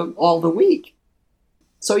all the week.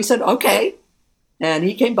 So he said, okay. And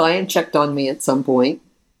he came by and checked on me at some point.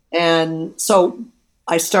 And so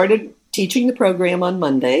I started teaching the program on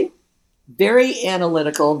Monday. Very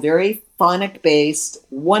analytical, very phonic-based,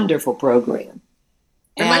 wonderful program.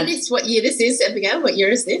 Remind us what year this is, Abigail. What year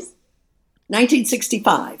is this?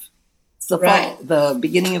 1965. It's the fall, the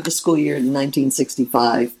beginning of the school year in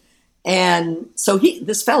 1965. And so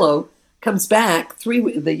this fellow comes back,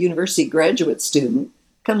 the university graduate student,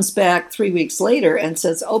 comes back 3 weeks later and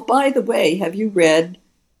says, oh, by the way, have you read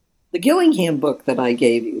the Gillingham book that I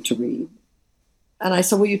gave you to read? And I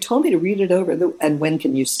said, well, you told me to read it over, and when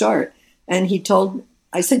can you start? And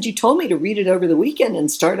I said, you told me to read it over the weekend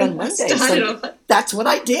and start on Monday. So that's what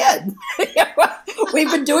I did.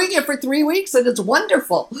 We've been doing it for 3 weeks, and it's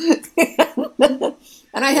wonderful.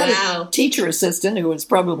 And I had a teacher assistant who was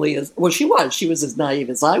probably she was as naive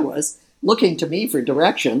as I was, looking to me for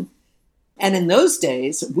direction. And in those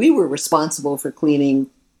days, we were responsible for cleaning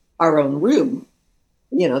our own room,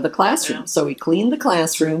 the classroom. Yeah. So we cleaned the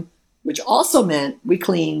classroom, which also meant we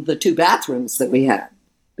cleaned the 2 bathrooms that we had,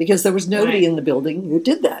 because there was nobody in the building who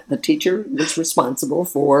did that. The teacher was responsible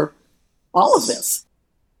for all of this.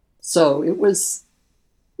 So it was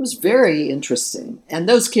very interesting. And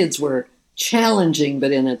those kids were challenging,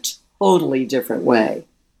 but in a totally different way.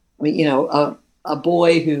 I mean, a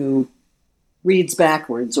boy who reads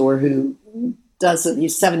backwards, or who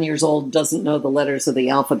he's 7 years old, doesn't know the letters of the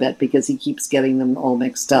alphabet because he keeps getting them all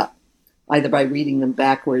mixed up, either by reading them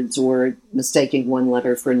backwards or mistaking one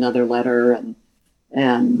letter for another letter.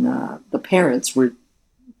 And the parents were,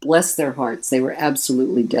 bless their hearts, they were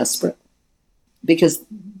absolutely desperate, because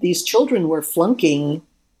these children were flunking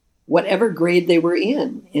whatever grade they were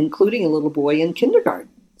in, including a little boy in kindergarten.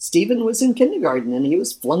 Stephen was in kindergarten, and he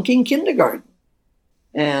was flunking kindergarten.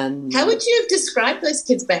 And how would you have described those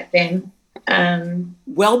kids back then?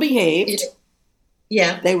 Well-behaved.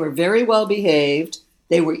 Yeah. They were very well-behaved.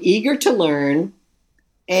 They were eager to learn.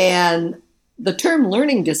 And the term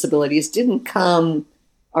learning disabilities didn't come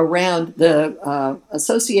around. The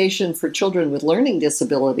Association for Children with Learning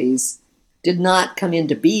Disabilities did not come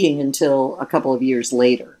into being until a couple of years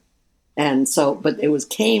later. And so, but it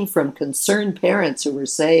came from concerned parents who were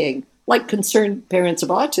saying, like concerned parents of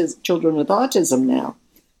children with autism now,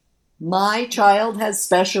 my child has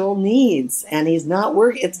special needs, and it's not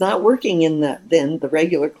working in the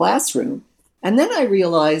regular classroom. And then I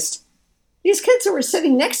realized these kids who were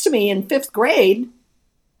sitting next to me in 5th grade,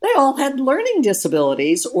 they all had learning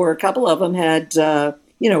disabilities, or a couple of them had,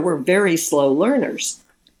 were very slow learners.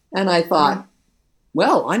 And I thought,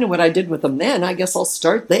 well, I know what I did with them then. I guess I'll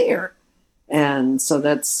start there. And so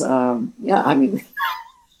that's, I mean,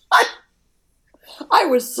 I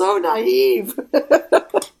was so naive.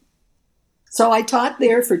 So I taught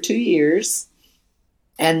there for 2 years,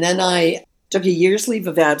 and then I took a year's leave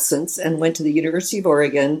of absence and went to the University of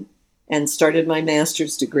Oregon and started my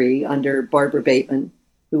master's degree under Barbara Bateman,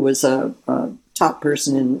 who was a top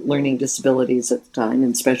person in learning disabilities at the time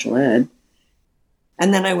in special ed.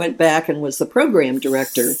 And then I went back and was the program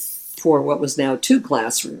director for what was now 2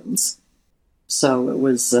 classrooms. So it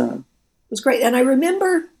was great. And I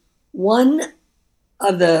remember one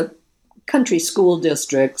of the country school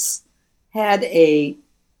districts had a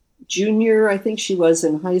junior, I think she was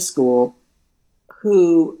in high school,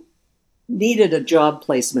 who needed a job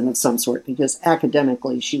placement of some sort because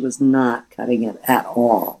academically she was not cutting it at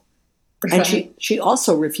all. Right. And she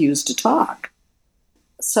also refused to talk.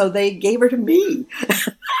 So they gave her to me.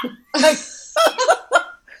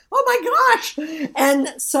 Oh my gosh.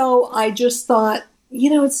 And so I just thought,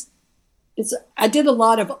 I did a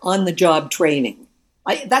lot of on-the-job training.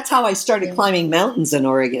 That's how I started climbing mountains in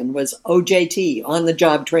Oregon, was OJT,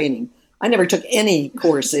 on-the-job training. I never took any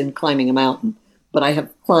course in climbing a mountain, but I have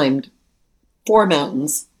climbed 4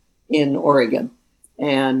 mountains in Oregon,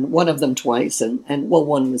 and one of them twice, and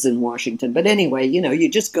one was in Washington. But anyway, you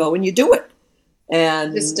just go and you do it.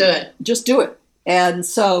 And Just do it. And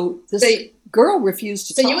so this girl refused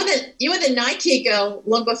to talk. So you were the Nike girl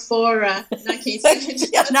long before Nike.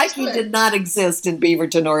 Yeah, Nike did not exist in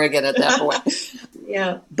Beaverton, Oregon at that point.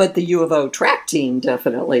 Yeah. But the U of O track team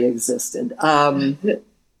definitely existed,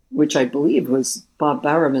 which I believe was Bob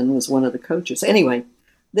Bowerman was one of the coaches. Anyway,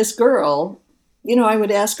 this girl, I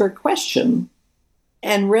would ask her a question,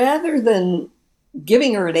 and rather than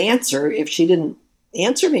giving her an answer if she didn't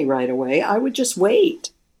answer me right away, I would just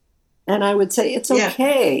wait. And I would say, it's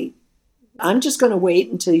okay. I'm just going to wait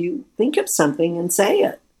until you think of something and say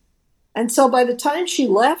it. And so by the time she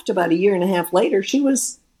left about a year and a half later, she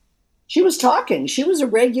was she was talking. She was a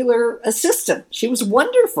regular assistant. She was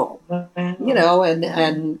wonderful,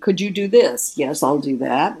 and could you do this? Yes, I'll do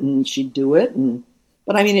that. And she'd do it.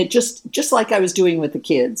 But I mean, it just like I was doing with the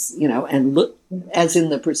kids, and look, as in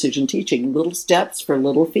the precision teaching, little steps for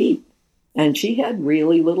little feet. And she had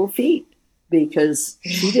really little feet because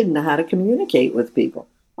she didn't know how to communicate with people.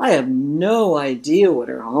 I have no idea what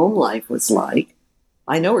her home life was like.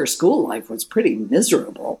 I know her school life was pretty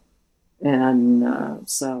miserable. And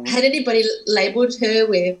so... Had anybody labeled her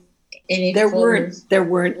with any There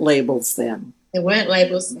weren't labels then. There weren't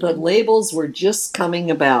labels. The labels were just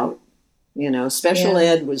coming about. Special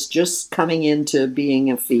ed was just coming into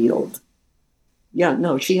being a field. Yeah,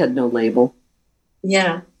 no, she had no label.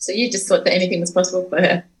 Yeah, so you just thought that anything was possible for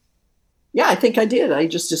her. Yeah, I think I did. I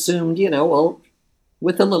just assumed, well,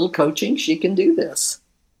 with a little coaching, she can do this.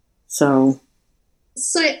 So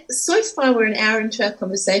far we're an hour into our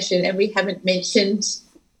conversation and we haven't mentioned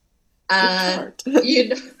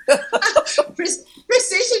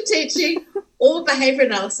precision teaching or behavior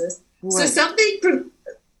analysis. Right. So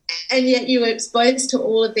and yet you were exposed to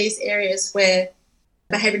all of these areas where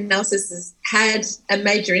behavior analysis has had a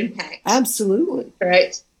major impact. Absolutely.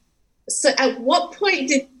 Right. So at what point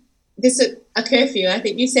did this occur for you? I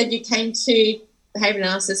think you said you came to behavior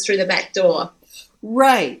analysis through the back door.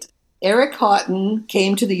 Right. Eric Houghton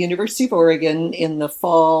came to the University of Oregon in the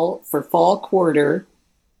fall quarter.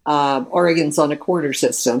 Oregon's on a quarter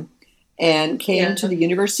system. And came to the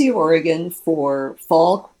University of Oregon for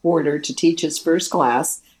fall quarter to teach his first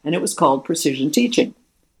class, and it was called Precision Teaching.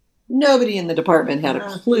 Nobody in the department had a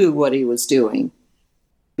clue what he was doing.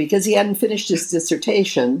 Because he hadn't finished his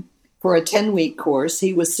dissertation for a 10-week course,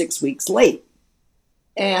 he was 6 weeks late.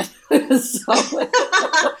 And so,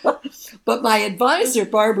 but my advisor,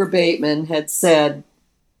 Barbara Bateman, had said,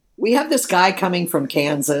 we have this guy coming from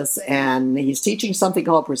Kansas, and he's teaching something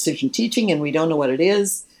called precision teaching, and we don't know what it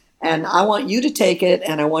is. And I want you to take it,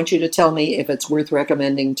 and I want you to tell me if it's worth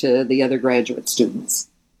recommending to the other graduate students.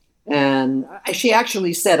 And she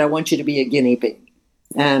actually said, I want you to be a guinea pig.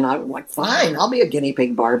 And I'm like, fine, I'll be a guinea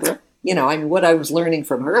pig, Barbara. What I was learning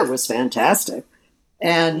from her was fantastic.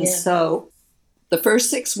 And so the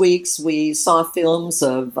first 6 weeks, we saw films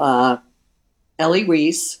of Ellie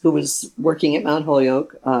Reese, who was working at Mount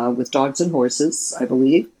Holyoke with dogs and horses, I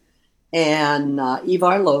believe, and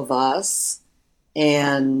Ivar Lovas,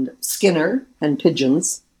 and Skinner and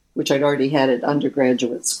pigeons, which I'd already had at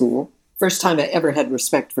undergraduate school. First time I ever had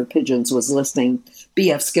respect for pigeons was listening.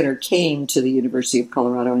 B.F. Skinner came to the University of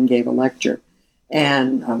Colorado and gave a lecture,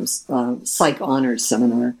 and psych honors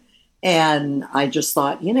seminar. And I just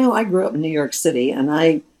thought, I grew up in New York City, and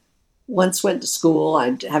I once went to school,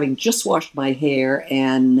 having just washed my hair,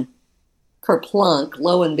 and kerplunk,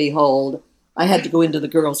 lo and behold, I had to go into the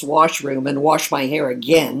girls' washroom and wash my hair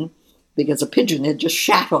again, because a pigeon had just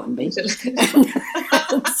shat on me.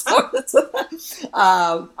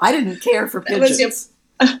 I didn't care for pigeons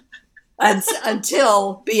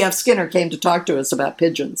until B.F. Skinner came to talk to us about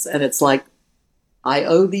pigeons. And it's like, I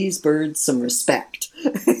owe these birds some respect.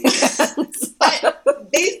 These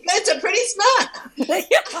birds are pretty smart. Right.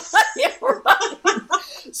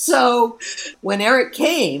 So when Eric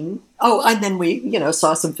came, and then we,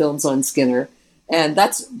 saw some films on Skinner. And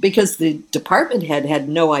that's because the department head had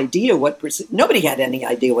no idea nobody had any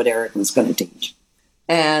idea what Eric was going to teach.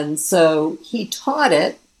 And so he taught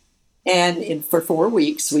it, and for 4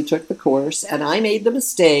 weeks we took the course, and I made the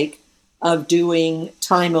mistake of doing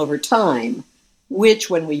time over time, which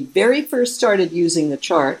when we very first started using the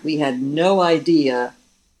chart, we had no idea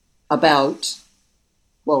about,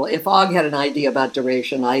 if Og had an idea about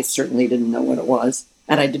duration, I certainly didn't know what it was,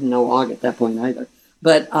 and I didn't know Og at that point either.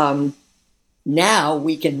 But now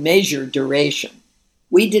we can measure duration.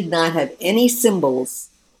 We did not have any symbols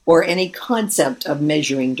or any concept of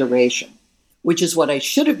measuring duration, which is what I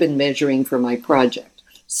should have been measuring for my project.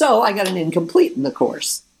 So I got an incomplete in the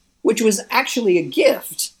course, which was actually a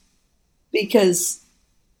gift, because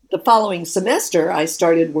the following semester I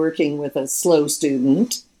started working with a slow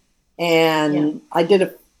student, and I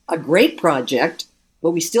did a great project,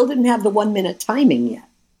 but we still didn't have the 1 minute timing yet.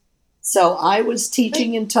 So I was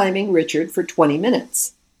teaching and timing Richard for 20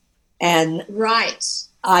 minutes. And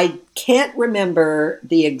I can't remember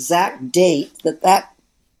the exact date that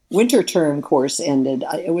winter term course ended.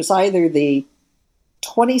 It was either the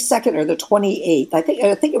 22nd or the 28th. I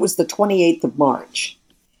think it was the 28th of March.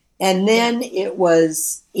 And then it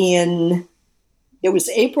was April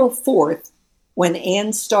 4th when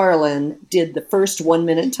Ann Starlin did the first 1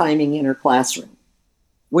 minute timing in her classroom,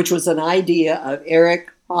 which was an idea of Eric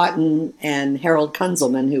Houghton and Harold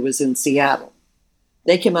Kunzelman, who was in Seattle.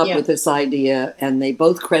 They came up with this idea, and they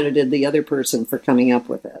both credited the other person for coming up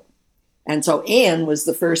with it. And so Anne was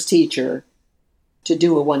the first teacher to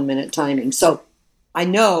do a 1-minute timing. So I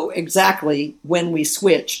know exactly when we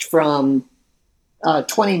switched from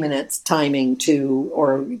 20 minutes timing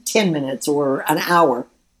or 10 minutes or an hour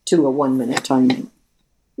to a 1-minute timing,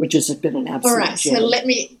 which has been an absolute All right, gem. so let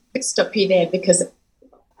me stop you there, because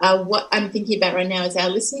what I'm thinking about right now is our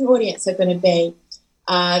listening audience are going to be,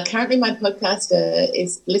 currently my podcast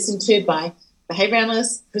is listened to by behaviour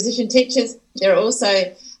analysts, precision teachers. There are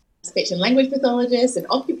also speech and language pathologists and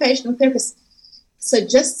occupational therapists. So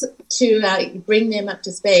just to bring them up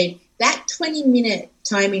to speed, that 20-minute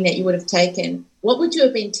timing that you would have taken, what would you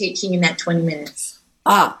have been teaching in that 20 minutes?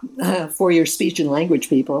 For your speech and language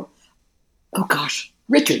people. Oh, gosh.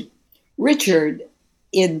 Richard,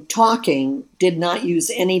 in talking, did not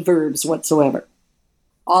use any verbs whatsoever.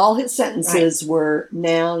 All his sentences were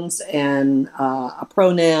nouns and a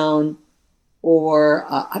pronoun, or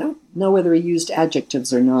I don't know whether he used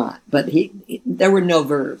adjectives or not, but there were no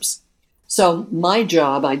verbs. So my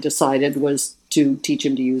job, I decided, was to teach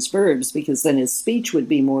him to use verbs, because then his speech would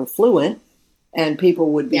be more fluent and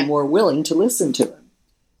people would be more willing to listen to him.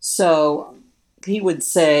 So he would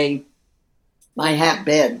say, my hat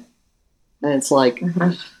bed. And it's like,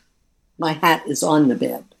 my hat is on the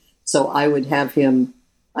bed. So I would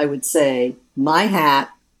say, my hat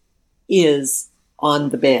is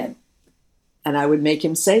on the bed. And I would make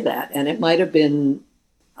him say that. And it might have been,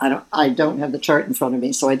 I don't have the chart in front of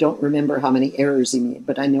me, so I don't remember how many errors he made,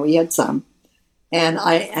 but I know he had some.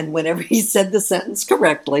 And whenever he said the sentence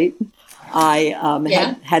correctly,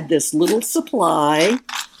 I had this little supply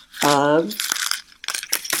of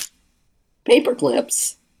paper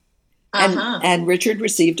clips, and Richard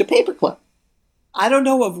received a paper clip. I don't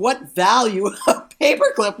know of what value a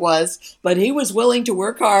paperclip was, but he was willing to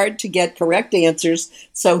work hard to get correct answers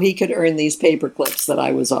so he could earn these paperclips that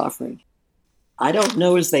I was offering. I don't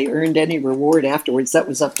know as they earned any reward afterwards. That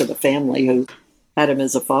was up to the family who had him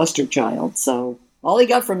as a foster child. So all he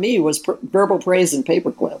got from me was verbal praise and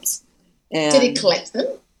paperclips. And did he collect them?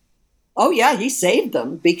 Oh, yeah, he saved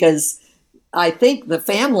them, because I think the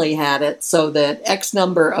family had it so that X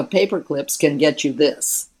number of paperclips can get you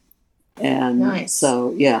this. And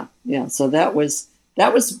so, so that was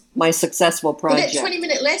my successful project. Well, that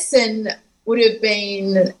 20-minute lesson would have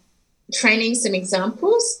been training some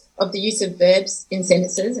examples of the use of verbs in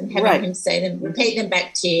sentences and having him say them, repeat them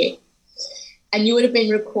back to you. And you would have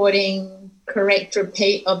been recording correct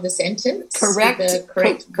repeat of the sentence.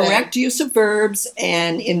 Correct use of verbs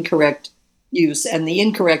and incorrect use. And the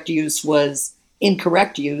incorrect use was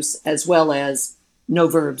incorrect use, as well as no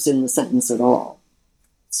verbs in the sentence at all.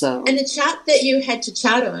 So, and the chart that you had to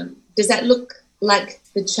chart on, does that look like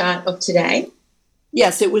the chart of today?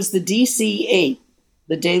 Yes, it was the DC-8,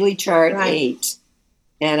 the daily chart 8.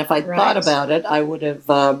 And if I thought about it, I would have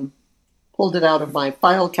pulled it out of my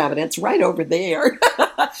file cabinet. It's right over there.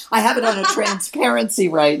 I have it on a transparency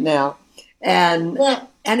right now. And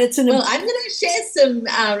it's I'm going to share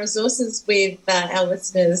some resources with our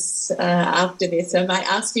listeners after this. I might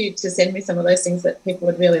ask you to send me some of those things that people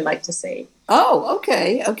would really like to see. Oh,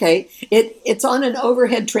 okay. It's on an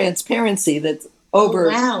overhead transparency that's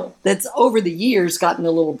over the years gotten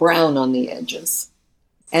a little brown on the edges.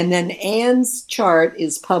 And then Anne's chart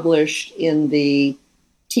is published in the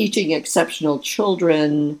Teaching Exceptional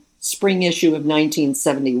Children spring issue of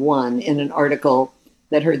 1971 in an article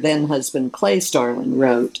that her then husband Clay Starlin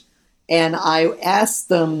wrote. And I asked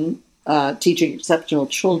them, Teaching Exceptional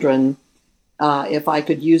Children, if I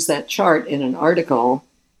could use that chart in an article.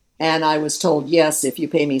 And I was told, yes, if you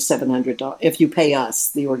pay me $700, if you pay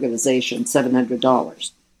us, the organization,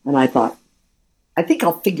 $700. And I thought, I think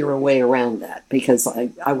I'll figure a way around that, because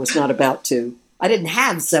I was not about to. I didn't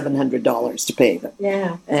have $700 to pay them.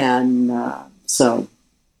 Yeah. And so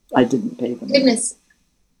I didn't pay them. Goodness.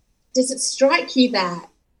 Does it strike you that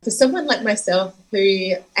for someone like myself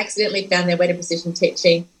who accidentally found their way to precision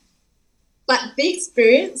teaching, but the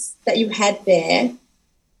experience that you had there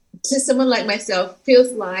to someone like myself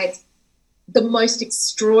feels like the most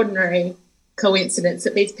extraordinary coincidence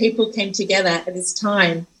that these people came together at this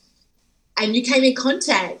time, and you came in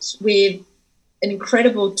contact with an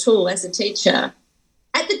incredible tool as a teacher.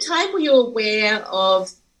 At the time, were you aware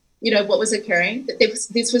of, what was occurring, that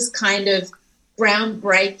this was kind of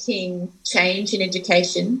groundbreaking change in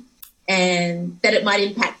education and that it might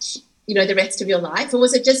impact, the rest of your life? Or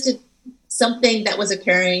was it just something that was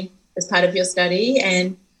occurring as part of your study?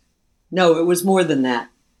 And no, it was more than that.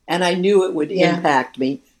 And I knew it would impact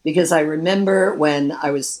me, because I remember when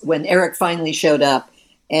Eric finally showed up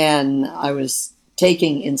and I was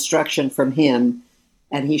taking instruction from him,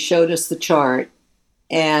 and he showed us the chart.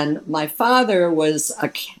 And my father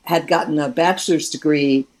had gotten a bachelor's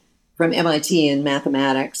degree from MIT in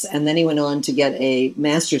mathematics, and then he went on to get a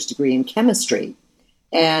master's degree in chemistry.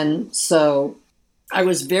 And so I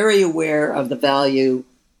was very aware of the value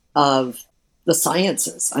of the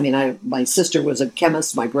sciences. I mean, my sister was a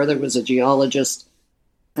chemist, my brother was a geologist,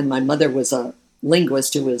 and my mother was a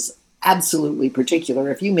linguist who was absolutely particular.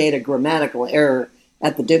 If you made a grammatical error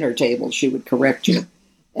at the dinner table, she would correct you.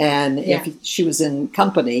 And if she was in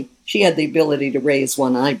company, she had the ability to raise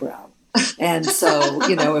one eyebrow. And so,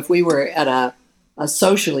 if we were at a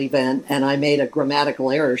social event and I made a grammatical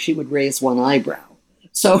error, she would raise one eyebrow.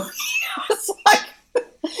 So it's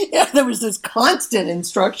like, there was this constant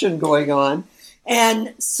instruction going on.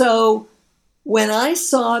 And so when I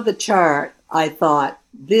saw the chart, I thought,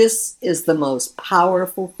 this is the most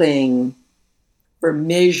powerful thing for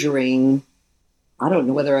measuring. I don't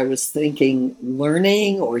know whether I was thinking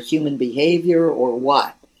learning or human behavior or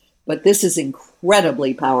what, but this is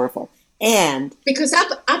incredibly powerful. And because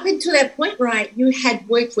up until that point, right, you had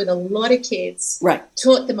worked with a lot of kids, right,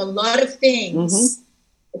 taught them a lot of things. Mm-hmm.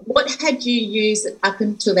 What had you used up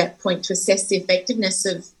until that point to assess the effectiveness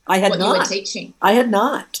of what you were teaching? I had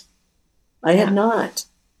not.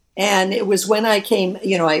 And it was when I came,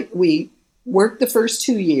 we worked the first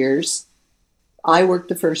 2 years. I worked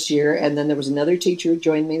the first year, and then there was another teacher who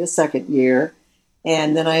joined me the second year.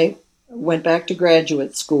 And then I went back to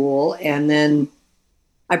graduate school, and then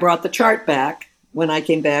I brought the chart back when I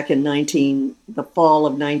came back in the fall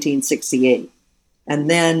of 1968. And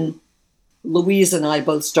then Louise and I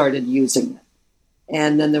both started using it.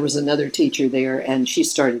 And then there was another teacher there, and she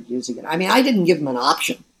started using it. I mean, I didn't give them an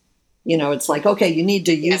option. It's like, okay, you need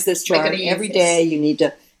to use this chart every day. You need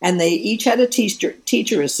to, and they each had a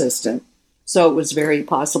teacher assistant. So it was very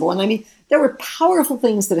possible. And I mean, there were powerful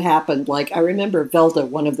things that happened. Like I remember Velda,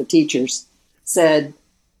 one of the teachers, said,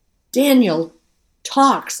 Daniel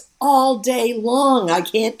talks all day long. I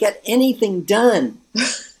can't get anything done.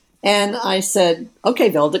 And I said, okay,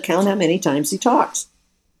 Velda, count how many times he talks.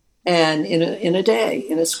 And in a day,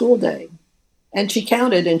 in a school day. And she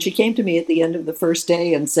counted, and she came to me at the end of the first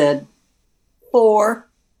day and said, 4.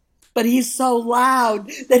 But he's so loud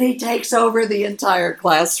that he takes over the entire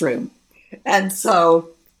classroom. And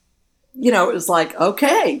so, it was like,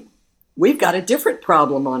 okay, we've got a different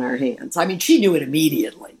problem on our hands. I mean, she knew it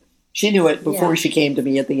immediately. She knew it before she came to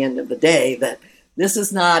me at the end of the day that this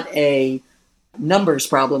is not a numbers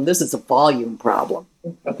problem. This is a volume problem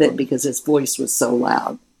because his voice was so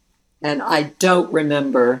loud. And I don't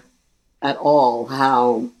remember at all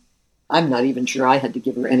how, I'm not even sure I had to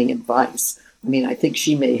give her any advice. I mean, I think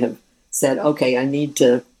she may have said, okay, I need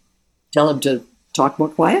to tell him to talk more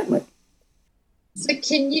quietly. So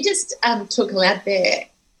can you just talk aloud there,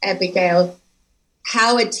 Abigail,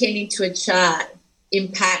 how attending to a chart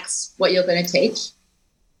impacts what you're going to teach?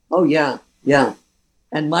 Oh, yeah.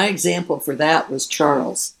 And my example for that was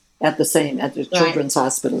Charles at the Children's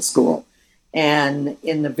Hospital School. And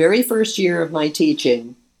in the very first year of my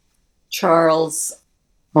teaching, Charles,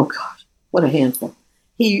 oh God, what a handful.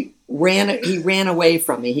 He ran away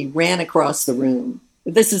from me. He ran across the room.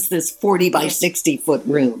 This is this 40 by 60 foot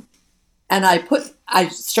room. And I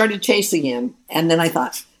started chasing him. And then I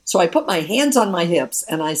thought, so I put my hands on my hips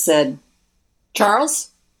and I said,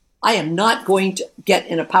 Charles, I am not going to get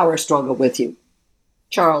in a power struggle with you.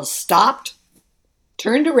 Charles stopped,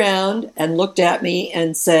 turned around and looked at me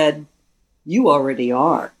and said, you already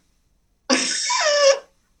are.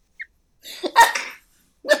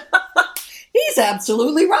 He's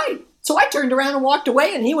absolutely right. So I turned around and walked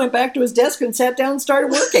away, and he went back to his desk and sat down and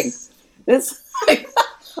started working. It's like,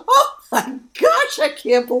 oh my gosh, I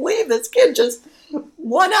can't believe this kid just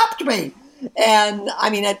one-upped me. And I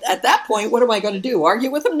mean, at that point, what am I going to do?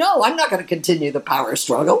 Argue with him? No, I'm not going to continue the power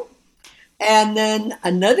struggle. And then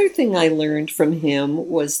another thing I learned from him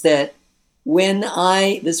was that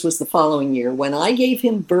this was the following year, when I gave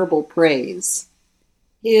him verbal praise,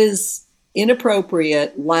 his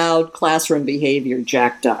inappropriate, loud classroom behavior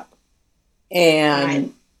jacked up.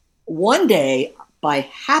 And one day, by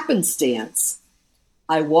happenstance,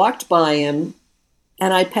 I walked by him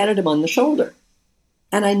and I patted him on the shoulder.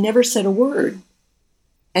 And I never said a word.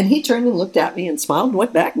 And he turned and looked at me and smiled and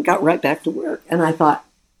went back and got right back to work. And I thought,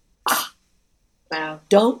 wow,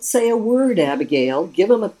 don't say a word, Abigail. Give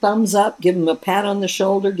him a thumbs up, give him a pat on the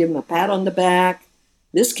shoulder, give him a pat on the back.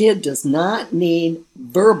 This kid does not need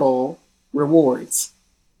verbal rewards.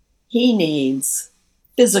 He needs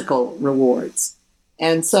physical rewards.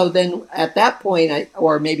 And so then at that point,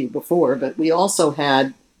 or maybe before, but we also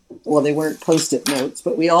had, well, they weren't Post-it notes,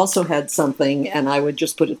 but we also had something, and I would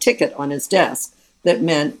just put a ticket on his desk that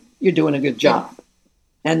meant you're doing a good job.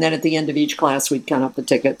 And then at the end of each class, we'd count up the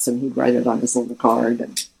tickets and he'd write it on his little card.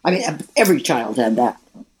 And I mean, every child had that,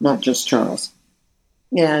 not just Charles.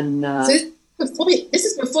 And so this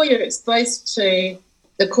is before you're exposed to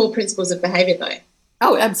the core principles of behavior, though.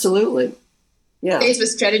 Oh, absolutely. Yeah. These were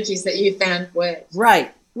strategies that you found worked.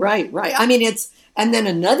 Right. I mean, and then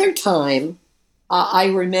another time, I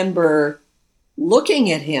remember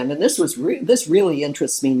looking at him, and this really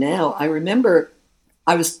interests me now. I remember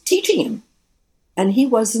I was teaching him, and he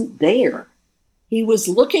wasn't there. He was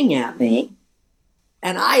looking at me,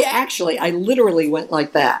 and I literally went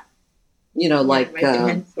like that, like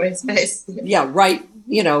right for his face. Yeah, right.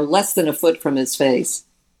 Less than a foot from his face.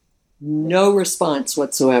 No response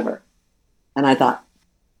whatsoever. And I thought,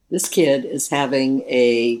 this kid is having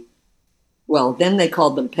then they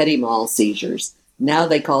called them petit mal seizures. Now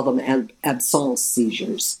they call them absence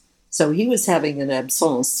seizures. So he was having an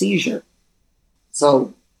absence seizure.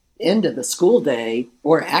 So end of the school day,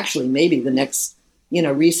 or actually maybe the next,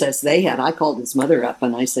 recess they had, I called his mother up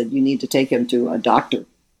and I said, you need to take him to a doctor.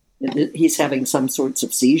 He's having some sorts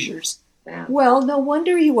of seizures. Wow. Well, no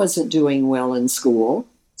wonder he wasn't doing well in school,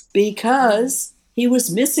 because he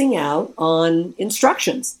was missing out on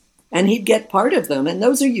instructions, and he'd get part of them. And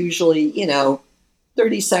those are usually,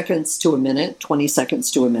 30 seconds to a minute, 20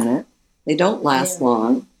 seconds to a minute. They don't last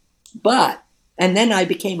long. And then I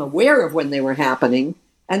became aware of when they were happening.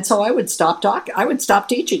 And so I would stop talking. I would stop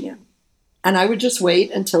teaching him. And I would just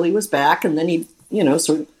wait until he was back. And then he'd,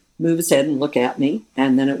 sort of move his head and look at me.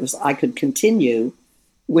 And then I could continue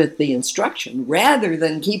with the instruction rather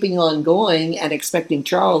than keeping on going and expecting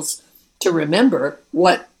Charles to remember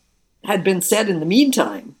what had been said in the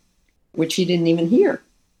meantime, which he didn't even hear.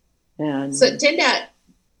 And so it turned out,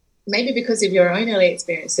 maybe because of your own early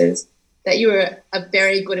experiences, that you were a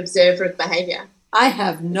very good observer of behavior. I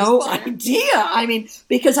have no idea. I mean,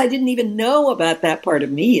 because I didn't even know about that part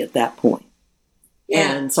of me at that point.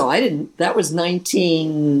 Yeah. And so that was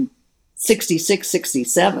 1966,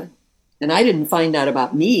 67. And I didn't find out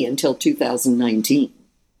about me until 2019.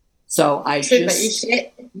 So but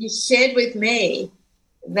you shared with me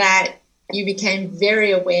that you became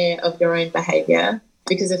very aware of your own behavior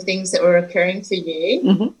because of things that were occurring for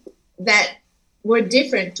you that were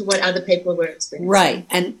different to what other people were experiencing. Right.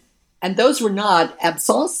 And those were not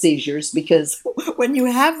absence seizures, because when you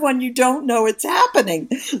have one, you don't know it's happening.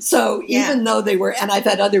 So even though they were, and I've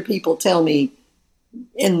had other people tell me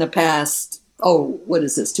in the past, what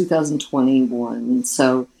is this, 2021.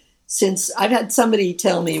 So since I've had somebody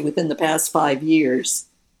tell me within the past 5 years,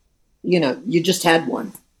 you just had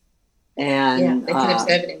one. And they can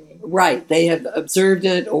observe it in you. Right. They have observed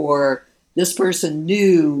it, or this person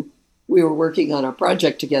knew we were working on a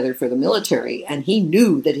project together for the military, and he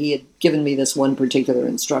knew that he had given me this one particular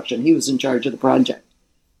instruction. He was in charge of the project.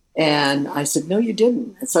 And I said, no, you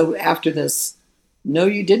didn't. And so after this, no,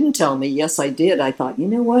 you didn't tell me. Yes, I did. I thought, you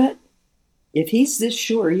know what? If he's this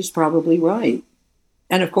sure, he's probably right.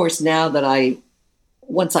 And of course, now that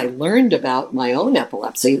once I learned about my own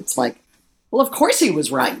epilepsy, it's like, well, of course he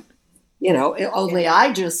was right. Only I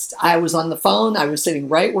was on the phone. I was sitting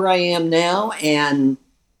right where I am now, and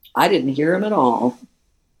I didn't hear him at all.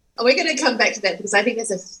 We're going to come back to that, because I think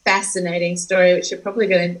it's a fascinating story, which you're probably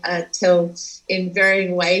going to tell in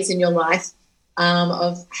varying ways in your life,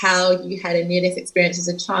 of how you had a near-death experience as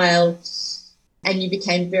a child, and you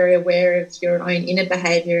became very aware of your own inner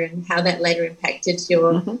behavior and how that later impacted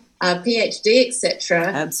your PhD, etc.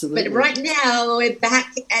 Absolutely. But right now, we're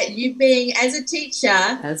back at you being, as a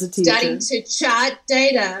teacher, starting to chart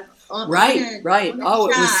data on Right. On it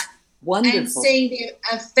was wonderful. And seeing the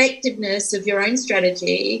effectiveness of your own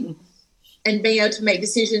strategy and being able to make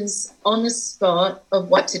decisions on the spot of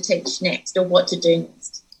what to teach next or what to do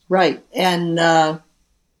next. Right. And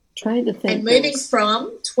trying to think. And moving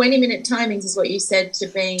from 20-minute timings is what you said to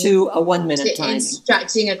being to a 1 minute timing.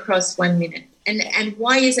 Instructing across 1 minute. And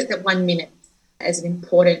why is it that 1 minute is an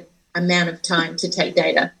important amount of time to take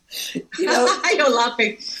data? You're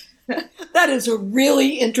laughing. That is a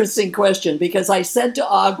really interesting question, because I said to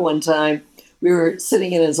Og one time, we were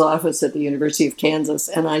sitting in his office at the University of Kansas,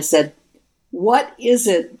 and I said, what is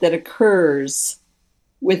it that occurs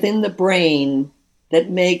within the brain that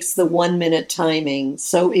makes the 1 minute timing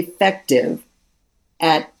so effective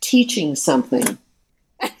at teaching something?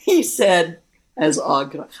 And he said, as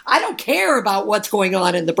Og, I don't care about what's going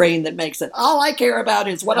on in the brain that makes it. All I care about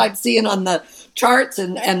is what I'm seeing on the charts,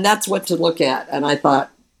 and that's what to look at. And I thought,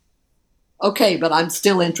 okay, but I'm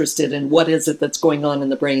still interested in what is it that's going on in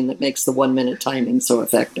the brain that makes the 1 minute timing so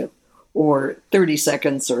effective, or 30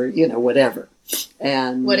 seconds, or, whatever.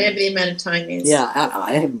 And whatever the amount of time is. Yeah,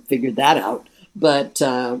 I haven't figured that out. But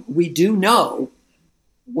we do know,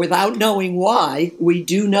 without knowing why, we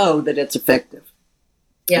do know that it's effective.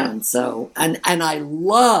 Yeah. And so, and I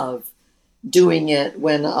love doing it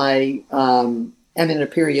when I am in a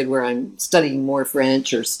period where I'm studying more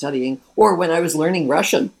French or when I was learning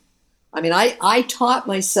Russian. I mean, I taught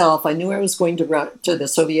myself, I knew I was going to the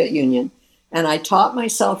Soviet Union, and I taught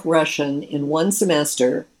myself Russian in one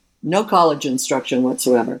semester, no college instruction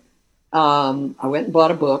whatsoever. I went and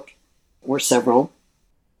bought a book, or several.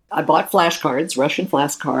 I bought flashcards, Russian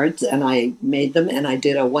flashcards, and I made them, and I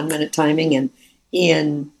did a 1-minute timing. And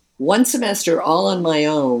in one semester, all on my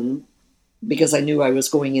own, because I knew I was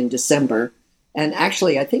going in December, and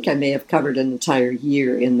actually, I think I may have covered an entire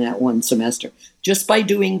year in that one semester, just by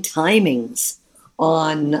doing timings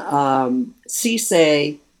on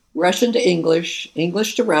CSA, Russian to English,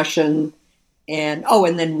 English to Russian, and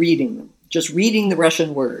then reading them, just reading the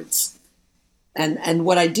Russian words. And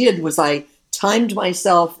what I did was I timed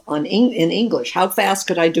myself in English. How fast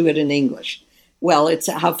could I do it in English? Well, it's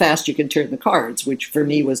how fast you can turn the cards, which for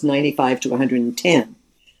me was 95 to 110.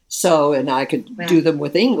 So, and I could do them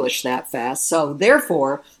with English that fast. So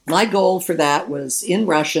therefore, my goal for that was in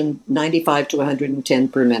Russian, 95 to 110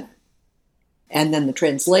 per minute. And then the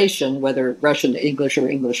translation, whether Russian to English or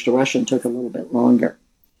English to Russian, took a little bit longer.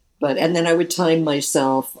 And then I would time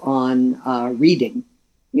myself on reading,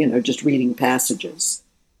 just reading passages.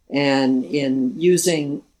 And in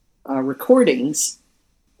using recordings,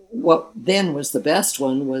 what then was the best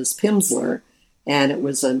one was Pimsleur. And it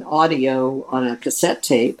was an audio on a cassette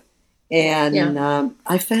tape. And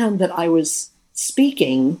I found that I was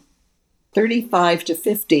speaking 35 to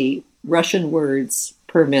 50 Russian words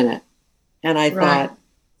per minute. And I thought...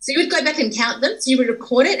 So you would go back and count them? So you would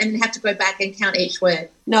record it and then have to go back and count each word?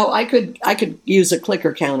 No, I could use a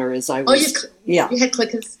clicker counter as I was... You had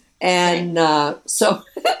clickers? And so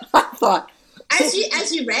I thought... As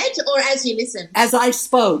you read or as you listened? As I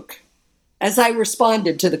spoke. As I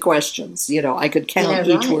responded to the questions, I could count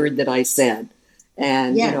each word that I said.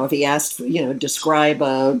 And, if he asked, describe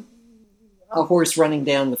a horse running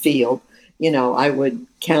down the field, I would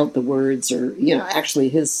count the words or, actually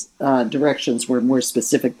his directions were more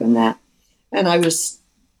specific than that. And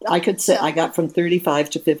I could say, I got from 35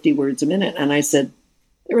 to 50 words a minute. And I said,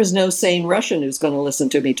 there is no sane Russian who's going to listen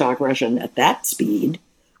to me talk Russian at that speed.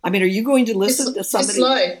 I mean, are you going to listen to somebody?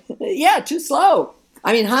 Too slow. Yeah, too slow.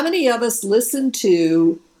 I mean, how many of us listen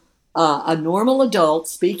to a normal adult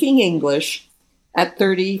speaking English at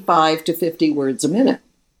 35 to 50 words a minute?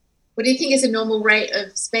 What do you think is a normal rate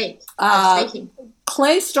of speaking?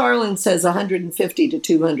 Clay Starlin says 150 to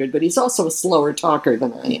 200, but he's also a slower talker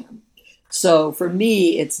than I am. So for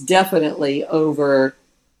me, it's definitely over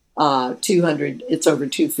 200. It's over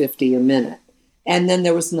 250 a minute. And then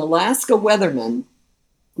there was an Alaska weatherman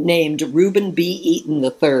named Reuben B. Eaton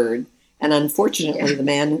III. And unfortunately, the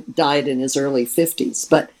man died in his early 50s.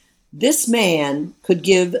 But this man could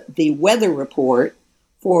give the weather report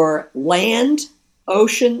for land,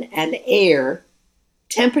 ocean, and air,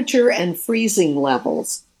 temperature and freezing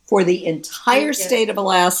levels for the entire state of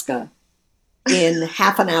Alaska in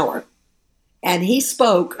half an hour. And he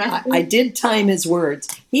spoke, I did time his words,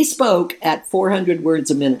 he spoke at 400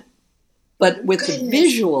 words a minute. But with the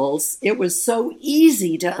visuals, it was so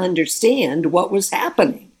easy to understand what was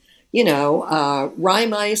happening.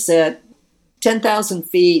 Rime ice at 10,000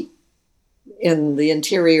 feet in the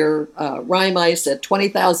interior, rime ice at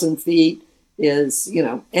 20,000 feet is,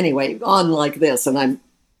 anyway, on like this. And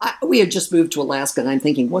we had just moved to Alaska, and I'm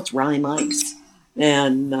thinking, what's rime ice?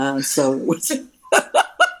 And so it was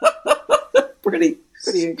pretty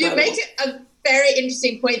incredible. You make a very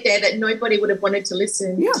interesting point there that nobody would have wanted to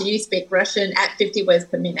listen to you speak Russian at 50 words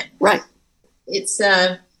per minute. Right. It's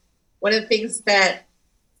one of the things that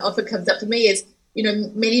often comes up for me is,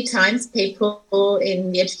 many times people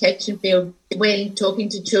in the education field, when talking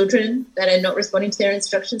to children that are not responding to their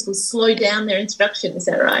instructions, will slow down their instruction. Is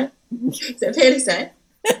that right? Is that fair to say?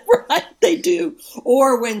 Right, they do.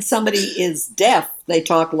 Or when somebody is deaf, they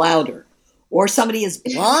talk louder. Or somebody is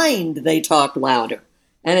blind, they talk louder.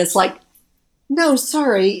 And it's like, no,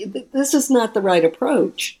 sorry, this is not the right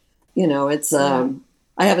approach. It's, I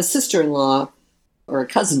have a sister-in-law, or a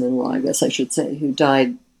cousin-in-law, I guess I should say, who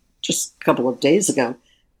died just a couple of days ago,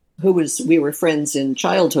 we were friends in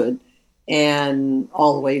childhood and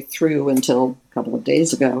all the way through until a couple of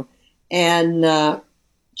days ago. And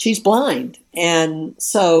she's blind. And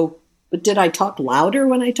so, but did I talk louder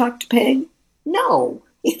when I talked to Peg? No.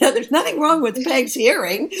 There's nothing wrong with Peg's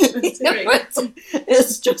hearing.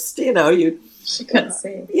 It's just, she couldn't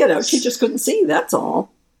see. She just couldn't see, that's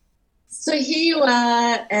all. So here you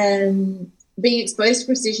are being exposed to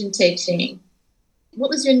precision teaching. What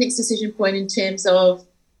was your next decision point in terms of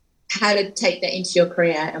how to take that into your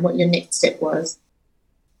career and what your next step was?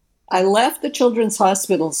 I left the Children's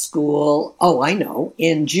Hospital School,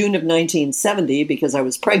 in June of 1970 because I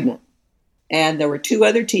was pregnant. And there were 2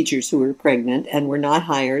 other teachers who were pregnant and were not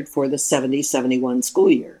hired for the 70-71 school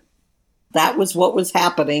year. That was what was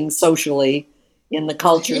happening socially in the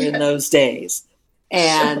culture in those days.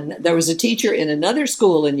 And there was a teacher in another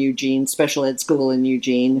school in Eugene, special ed school in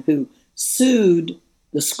Eugene, who sued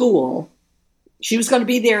the school. She was going to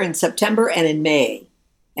be there in September and in May,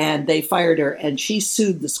 and they fired her, and she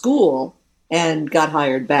sued the school and got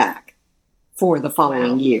hired back for the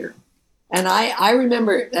following year. And I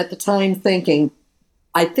remember at the time thinking,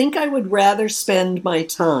 I think I would rather spend my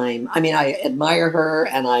time. I mean, I admire her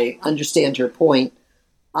and I understand her point.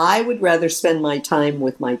 I would rather spend my time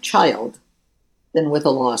with my child than with a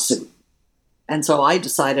lawsuit. And so I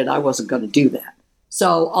decided I wasn't going to do that.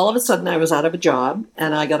 So all of a sudden I was out of a job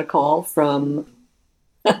and I got a call from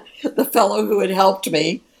the fellow who had helped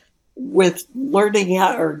me with learning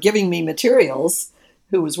how, or giving me materials,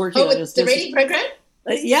 who was working on his the reading program?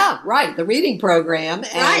 Yeah, right. The reading program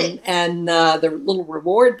and the little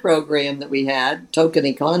reward program that we had, Token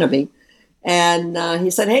Economy. And he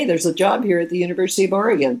said, hey, there's a job here at the University of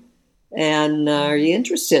Oregon. And are you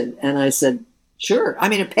interested? And I said, sure. I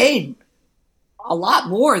mean, it paid a lot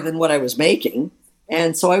more than what I was making.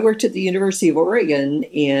 And so I worked at the University of Oregon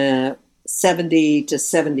in 70 to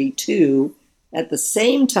 72. At the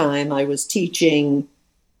same time, I was teaching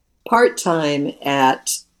part-time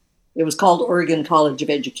at, it was called Oregon College of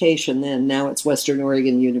Education then. Now it's Western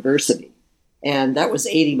Oregon University. And that was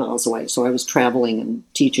 80 miles away. So I was traveling and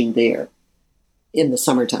teaching there in the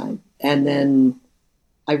summertime. And then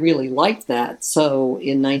I really liked that. So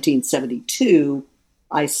in 1972,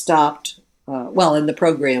 I stopped, and the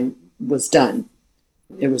program was done.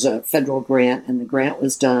 It was a federal grant, and the grant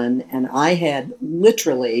was done. And I had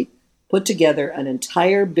literally put together an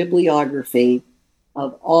entire bibliography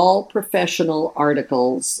of all professional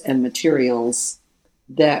articles and materials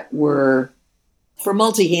that were for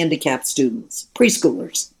multi-handicapped students,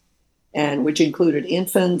 preschoolers, and which included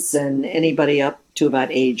infants and anybody up to about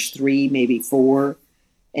age 3, maybe 4,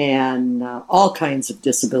 and all kinds of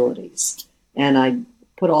disabilities. And I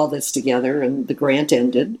put all this together, and the grant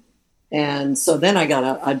ended. And so then I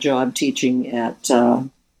got a job teaching at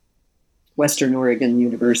Western Oregon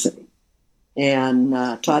University and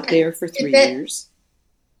taught there for 3 years.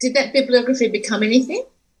 Did that bibliography become anything?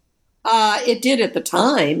 It did at the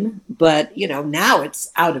time, but, now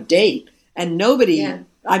it's out of date. And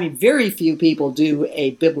very few people do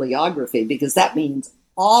a bibliography because that means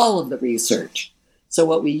all of the research. So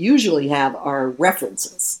what we usually have are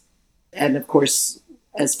references. And, of course,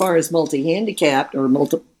 as far as multi-handicapped or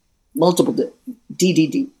multiple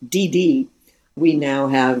DD, we now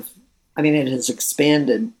have, it has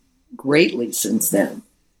expanded greatly since then,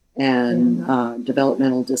 and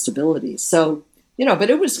developmental disabilities. So, but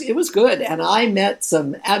it was good. And I met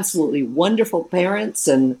some absolutely wonderful parents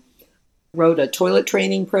and wrote a toilet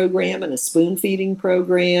training program and a spoon feeding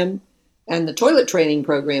program. And the toilet training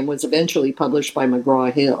program was eventually published by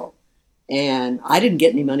McGraw-Hill. And I didn't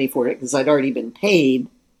get any money for it because I'd already been paid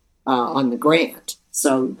on the grant.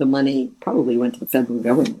 So the money probably went to the federal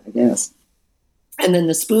government, I guess. And then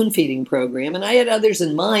the spoon feeding program. And I had others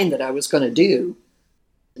in mind that I was going to do.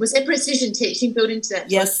 Was there precision teaching built into that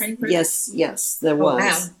toilet training program? Yes, there was.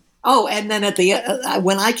 Wow. Oh, and then at the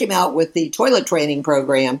when I came out with the toilet training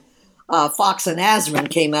program, Fox and Asman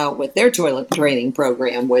came out with their toilet training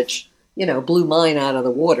program, which, blew mine out of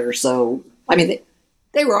the water. So,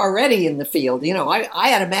 they were already in the field. I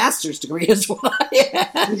had a master's degree as well.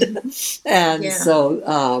 And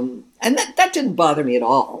so, and that didn't bother me at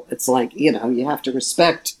all. It's like, you have to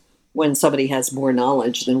respect when somebody has more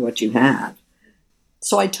knowledge than what you have.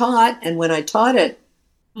 So I taught, and when I taught at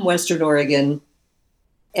Western Oregon,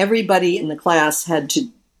 everybody in the class had to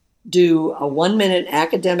do a 1-minute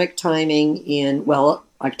academic timing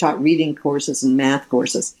I taught reading courses and math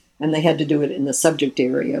courses, and they had to do it in the subject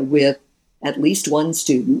area with at least one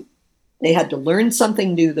student. They had to learn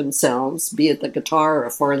something new themselves, be it the guitar or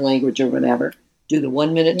a foreign language or whatever, do the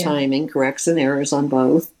 1-minute timing, corrects and errors on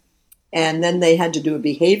both. And then they had to do a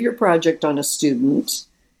behavior project on a student,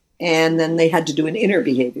 and then they had to do an inner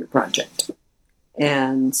behavior project.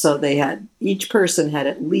 And so each person had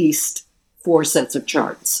at least 4 sets of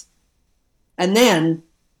charts. And then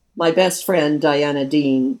my best friend, Diana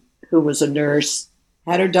Dean, who was a nurse,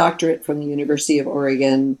 had her doctorate from the University of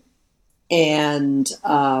Oregon, and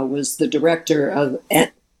was the director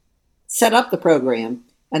set up the program,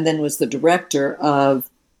 and then was the director of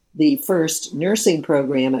the first nursing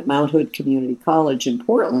program at Mount Hood Community College in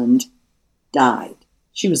Portland, died.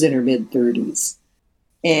 She was in her mid-30s.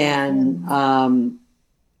 And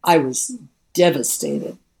I was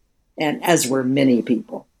devastated, and as were many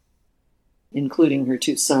people, including her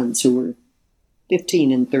two sons who were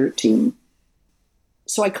 15 and 13.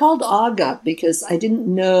 So I called Og up because I didn't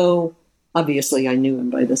know, obviously I knew him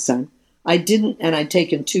by this time. I didn't, and I'd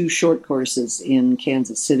taken 2 short courses in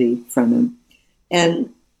Kansas City from him.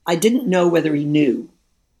 And I didn't know whether he knew.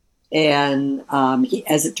 And he,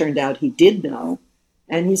 as it turned out, he did know.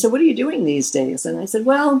 And he said, "What are you doing these days?" And I said,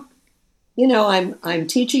 "Well, you know, I'm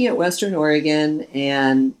teaching at Western Oregon,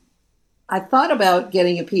 and I thought about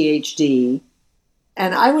getting a PhD,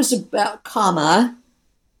 and I was about comma,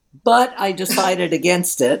 but I decided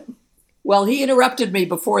against it." Well, he interrupted me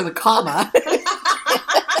before the comma.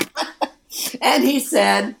 And he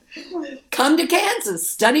said, "Come to Kansas,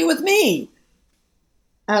 study with me."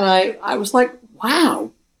 And I was like,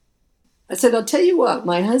 wow. I said, "I'll tell you what,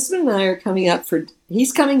 my husband and I are coming up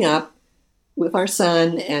he's coming up with our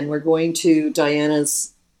son, and we're going to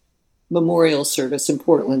Diana's memorial service in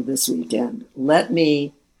Portland this weekend.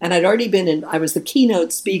 And I'd already I was the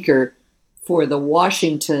keynote speaker for the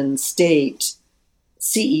Washington State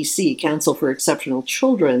CEC, Council for Exceptional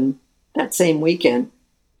Children, that same weekend.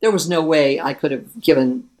 There was no way I could have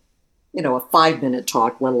given, a 5-minute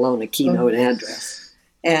talk, let alone a keynote address.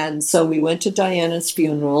 And so we went to Diana's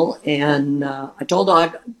funeral, and I told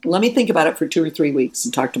Og, let me think about it for 2 or 3 weeks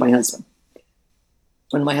and talk to my husband.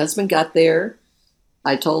 When my husband got there,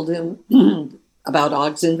 I told him about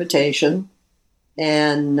Og's invitation,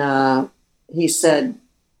 and he said,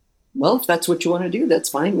 "Well, if that's what you want to do, that's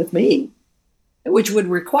fine with me," which would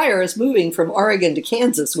require us moving from Oregon to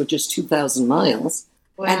Kansas, which is 2,000 miles,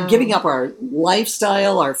 and giving up our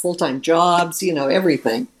lifestyle, our full-time jobs,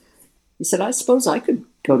 everything. He said, "I suppose I could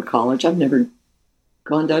go to college. I've never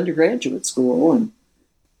gone to undergraduate school." And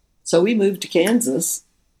so we moved to Kansas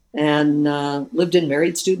and lived in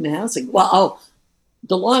married student housing. Well,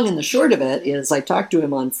 the long and the short of it is I talked to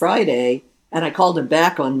him on Friday, and I called him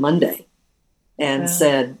back on Monday and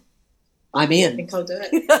said, "I'm in." I think I'll do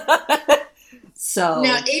it. So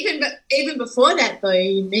now, even before that, though,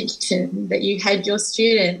 you mentioned that you had your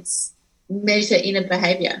students measure inner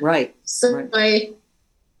behavior. Right. So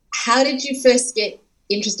how did you first get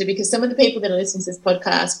interested? Because some of the people that are listening to this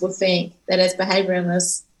podcast will think that as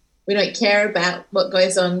behavioralists, we don't care about what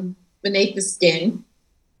goes on beneath the skin.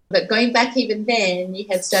 But going back even then, you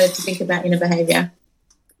had started to think about inner behavior.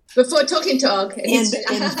 Before talking to Og. In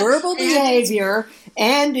verbal behavior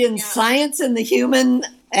and in science and human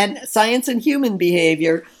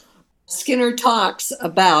behavior, Skinner talks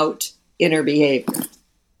about inner behavior.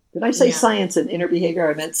 Did I say science and inner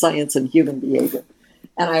behavior? I meant science and human behavior.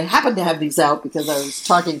 And I happened to have these out because I was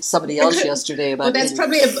talking to somebody else yesterday about. Well, that's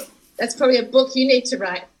probably a book you need to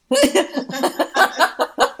write.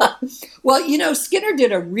 Well, Skinner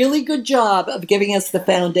did a really good job of giving us the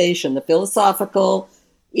foundation, the philosophical,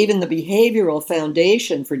 even the behavioral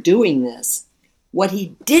foundation for doing this. What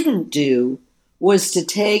he didn't do was to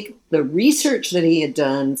take the research that he had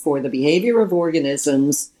done for the behavior of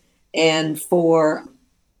organisms and for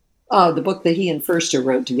the book that he and Furster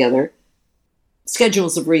wrote together,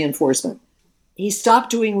 Schedules of Reinforcement. He stopped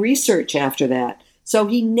doing research after that. So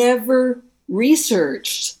he never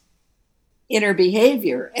researched inner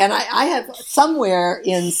behavior. And I have somewhere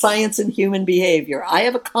in Science and Human Behavior, I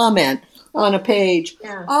have a comment on a page.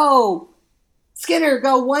 Yeah. "Oh, Skinner,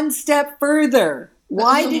 go one step further.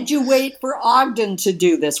 Why did you wait for Ogden to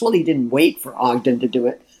do this?" Well, he didn't wait for Ogden to do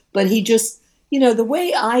it, but he just, the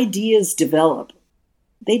way ideas develop,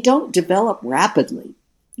 they don't develop rapidly.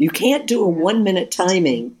 You can't do a 1-minute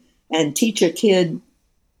timing and teach a kid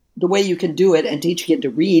the way you can do it and teach a kid to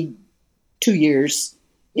read 2 years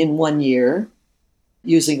in 1 year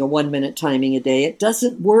using a 1-minute timing a day. It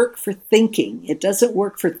doesn't work for thinking. It doesn't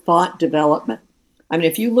work for thought development. I mean,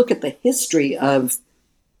 if you look at the history of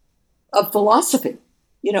philosophy,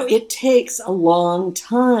 it takes a long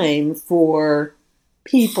time for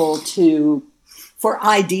people to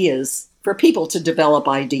develop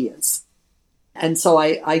ideas. And so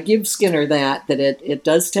I give Skinner that it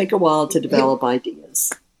does take a while to develop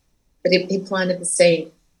ideas. But he planted the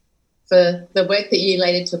seed for the work that you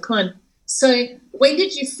later took on. So when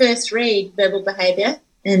did you first read Verbal Behavior?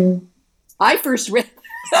 And I first read...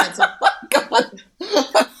 Oh, God.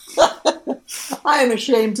 I am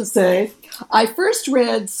ashamed to say. I first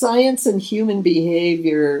read Science and Human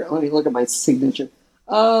Behavior. Let me look at my signature.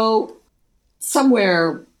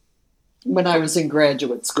 Somewhere when I was in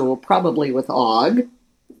graduate school, probably with Og.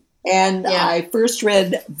 And I first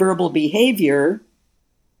read Verbal Behavior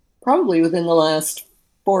probably within the last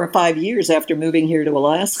 4 or 5 years after moving here to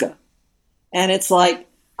Alaska. And it's like,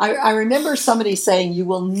 I remember somebody saying, you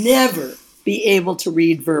will never be able to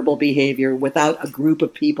read verbal behavior without a group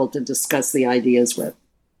of people to discuss the ideas with.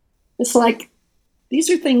 It's like, these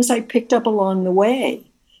are things I picked up along the way.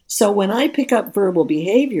 So when I pick up verbal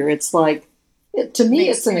behavior, it's like, to me,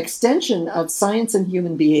 it's an extension of science and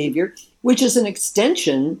human behavior, which is an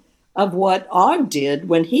extension of what Og did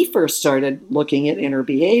when he first started looking at inner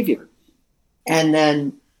behavior. And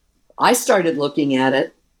then I started looking at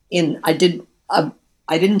it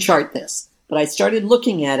I didn't chart this, but I started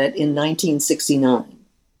looking at it in 1969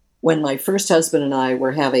 when my first husband and I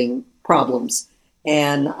were having problems.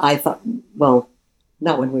 And I thought, well,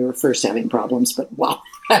 not when we were first having problems, but while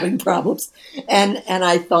having problems. And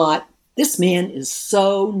I thought, this man is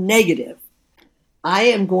so negative. I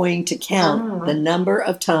am going to count the number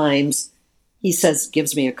of times he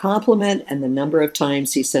gives me a compliment and the number of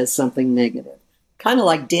times he says something negative. Kind of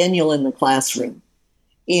like Daniel in the classroom.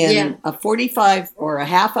 In a 45 or a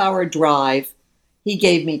half hour drive, he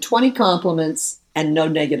gave me 20 compliments and no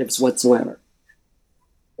negatives whatsoever.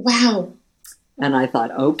 Wow. And I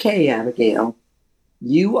thought, okay, Abigail,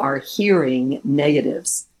 you are hearing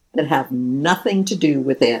negatives that have nothing to do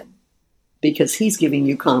with Ed because he's giving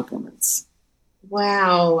you compliments.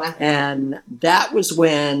 Wow. And that was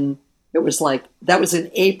when that was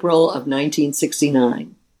in April of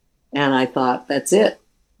 1969. And I thought, that's it.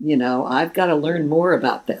 I've got to learn more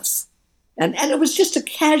about this. And it was just a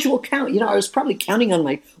casual count. I was probably counting on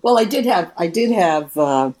I did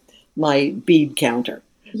have my bead counter.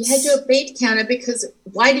 You had your bead counter because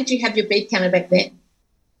why did you have your bead counter back then?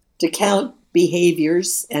 To count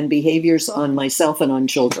behaviors on myself and on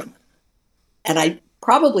children. And I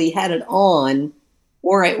probably had it on,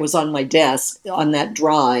 or it was on my desk on that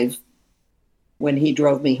drive when he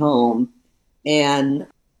drove me home. And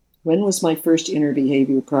when was my first inner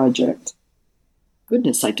behavior project?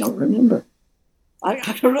 Goodness, I don't remember. I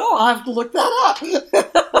don't know. I'll have to look that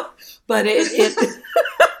up. But it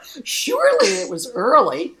surely it was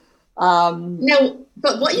early. Now,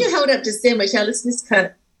 but what you held up just then, which our listeners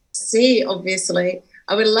can't see, obviously,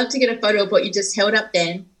 I would love to get a photo of what you just held up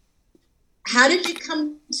then. How did you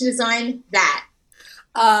come to design that?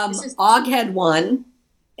 Og had one,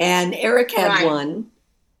 and Eric had one.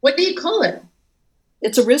 What do you call it?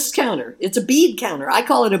 It's a wrist counter. It's a bead counter. I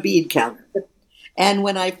call it a bead counter. And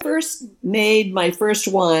when I first made my first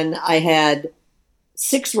one, I had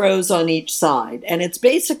 6 rows on each side. And it's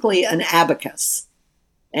basically an abacus.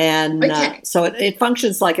 And so it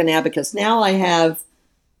functions like an abacus. Now I have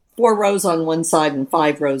 4 rows on one side and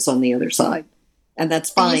 5 rows on the other side. And that's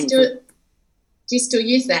fine. Do you still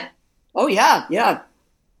use that? Oh, yeah. Yeah,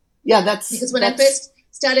 that's... Because when I first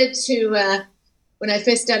started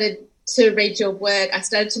to read your work, I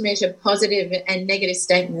started to measure positive and negative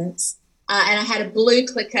statements. And I had a blue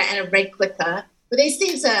clicker and a red clicker. But these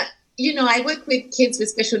things are, I work with kids with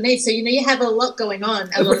special needs. So, you have a lot going on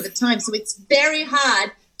a lot of the time. So it's very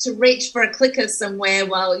hard to reach for a clicker somewhere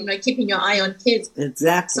while, keeping your eye on kids.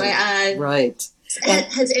 Exactly. So, right.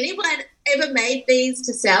 Has anyone ever made these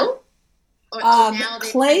to sell?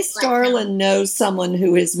 Clay Starlin knows someone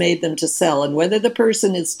who has made them to sell. And whether the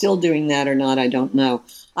person is still doing that or not, I don't know.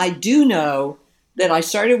 I do know that I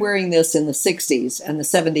started wearing this in the 60s and the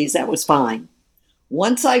 70s. That was fine.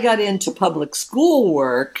 Once I got into public school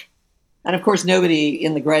work, and of course nobody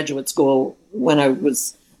in the graduate school, when I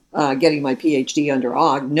was getting my PhD under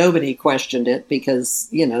Og, nobody questioned it because,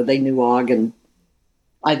 they knew Og and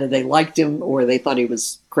either they liked him or they thought he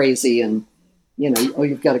was crazy and,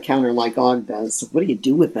 you've got a counter like Og does. What do you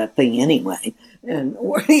do with that thing anyway? And,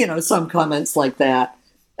 or, some comments like that.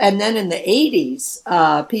 And then in the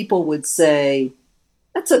 80s, people would say,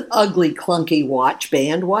 that's an ugly, clunky watch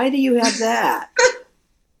band. Why do you have that?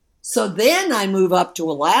 So then I move up to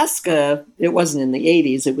Alaska. It wasn't in the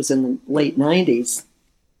 80s. It was in the late 90s.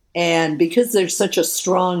 And because there's such a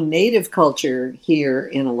strong Native culture here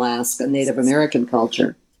in Alaska, Native American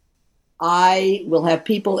culture, I will have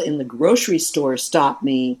people in the grocery store stop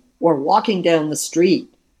me or walking down the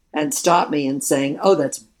street and stop me and saying, oh,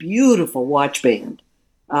 that's beautiful watch band.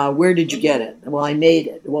 Where did you get it? Well, I made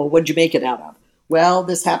it. Well, what did you make it out of? Well,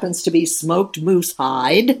 this happens to be smoked moose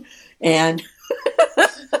hide and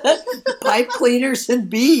pipe cleaners and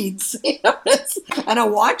beads. And a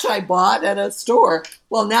watch I bought at a store.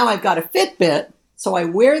 Well, now I've got a Fitbit, so I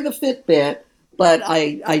wear the Fitbit, but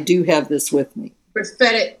I do have this with me.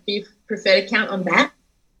 You prefer to count on that?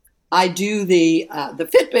 I do the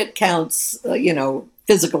Fitbit counts,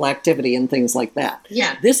 physical activity and things like that.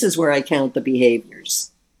 Yeah. This is where I count the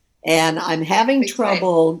behaviors. And I'm having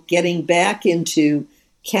trouble getting back into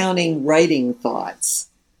counting writing thoughts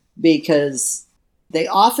because they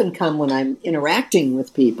often come when I'm interacting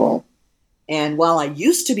with people. And while I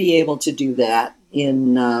used to be able to do that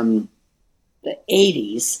in the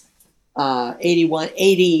 80s, 81,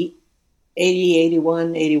 80, 80,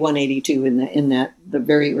 81, 81, 82, in the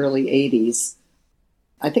very early 80s,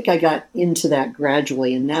 I think I got into that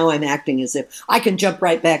gradually, and now I'm acting as if I can jump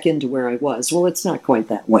right back into where I was. Well, it's not quite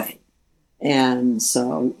that way. And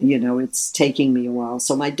so, it's taking me a while.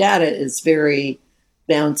 So my data is very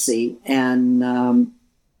bouncy, and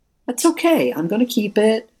that's okay. I'm going to keep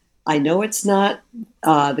it. I know it's not,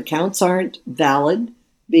 the counts aren't valid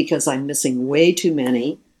because I'm missing way too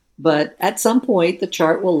many, but at some point the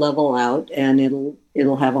chart will level out and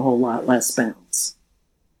it'll have a whole lot less bounce.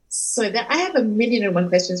 So I have 1,000,001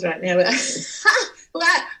 questions right now.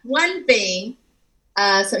 One being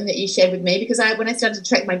something that you shared with me, because when I started to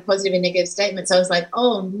track my positive and negative statements, I was like,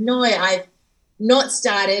 oh no, I've not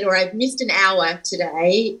started, or I've missed an hour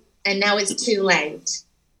today, and now it's too late.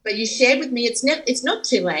 But you shared with me it's not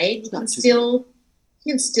too late. You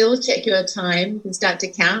can still check your time. You can start to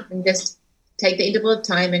count and just take the interval of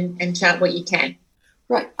time and chart what you can.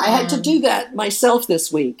 Right. I had to do that myself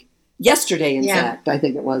this week. Yesterday, in fact, I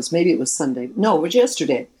think it was. Maybe it was Sunday. No, it was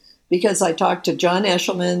yesterday. Because I talked to John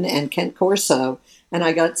Eshelman and Kent Corso, and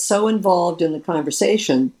I got so involved in the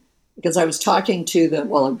conversation because I was talking to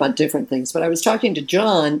them, about different things, but I was talking to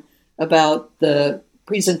John about the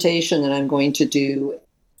presentation that I'm going to do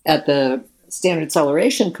at the Standard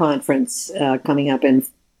Acceleration Conference coming up in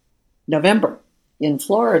November in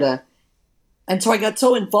Florida. And so I got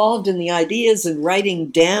so involved in the ideas and writing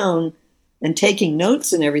down and taking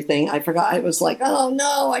notes and everything, I forgot. I was like, oh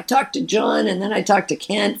no, I talked to John and then I talked to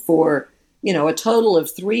Kent for, a total of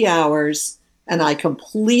 3 hours, and I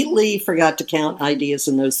completely forgot to count ideas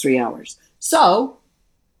in those 3 hours. So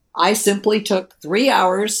I simply took 3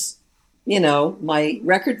 hours, my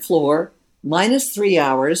record floor, minus 3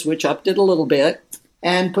 hours, which upped it a little bit,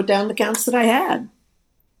 and put down the counts that I had.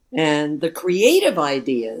 And the creative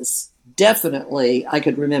ideas, definitely I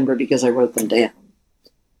could remember because I wrote them down.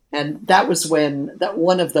 And that was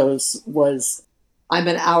one of those was, I'm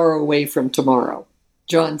an hour away from tomorrow.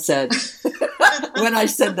 John said, when I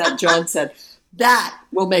said that, John said, that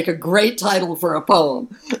will make a great title for a poem.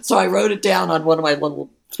 So I wrote it down on one of my little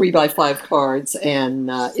 3x5 cards, and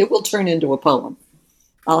it will turn into a poem.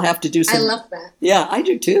 I'll have to do some. I love that. Yeah, I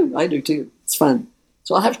do too. It's fun.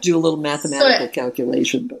 So I'll have to do a little mathematical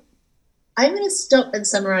calculation. But I'm going to stop and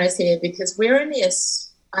summarize here because we're only a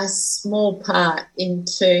small part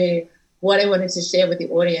into what I wanted to share with the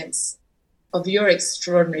audience of your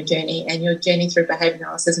extraordinary journey and your journey through behavior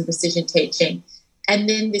analysis and precision teaching. And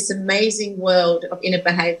then this amazing world of inner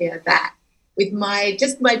behavior that with my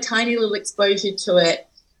tiny little exposure to it,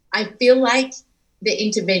 I feel like the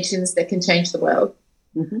interventions that can change the world.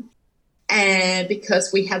 Mm-hmm. And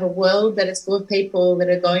because we have a world that is full of people that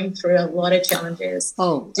are going through a lot of challenges,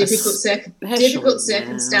 difficult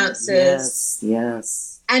circumstances.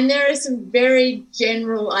 Yes. And there are some very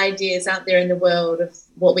general ideas out there in the world of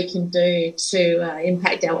what we can do to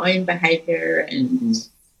impact our own behavior. And,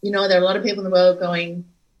 there are a lot of people in the world going,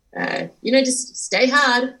 just stay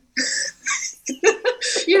hard.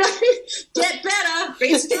 Get better,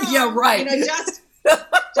 be strong. Yeah, right. Just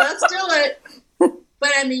do it.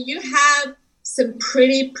 But, you have some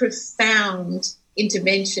pretty profound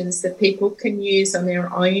interventions that people can use on their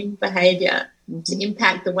own behavior to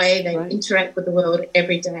impact the way they interact with the world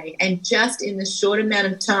every day. And just in the short amount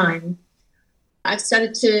of time, I've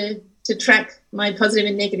started to track my positive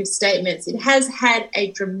and negative statements. It has had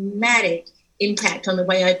a dramatic impact on the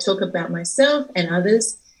way I talk about myself and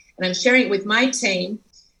others. And I'm sharing it with my team.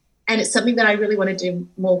 And it's something that I really want to do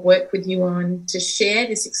more work with you on, to share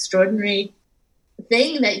this extraordinary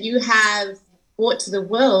thing that you have brought to the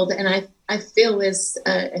world. And I feel there's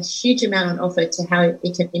a huge amount on offer to how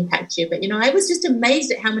it can impact you. But, I was just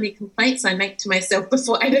amazed at how many complaints I make to myself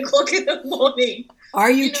before 8 o'clock in the morning.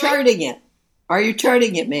 Are you charting it? Are you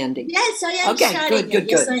charting it, Mandy? Yes, I am charting it. Good.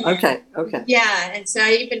 Yes, I am. Okay. Yeah, and so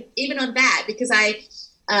even on that, because I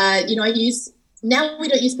use, now we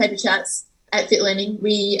don't use paper charts at Fit Learning.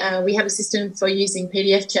 We have a system for using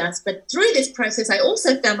PDF charts. But through this process, I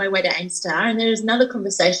also found my way to AimStar, and there is another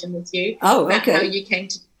conversation with you about how you came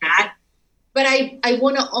to that. But I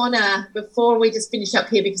want to honour, before we just finish up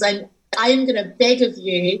here, because I am going to beg of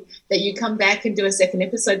you that you come back and do a second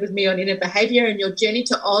episode with me on inner behaviour and your journey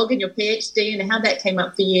to OG and your PhD and how that came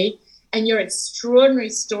up for you, and your extraordinary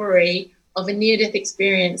story of a near-death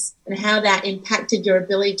experience and how that impacted your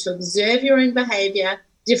ability to observe your own behaviour,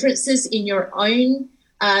 differences in your own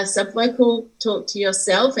subvocal talk to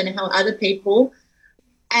yourself, and how other people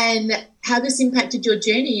and how this impacted your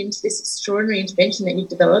journey into this extraordinary intervention that you've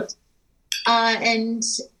developed. And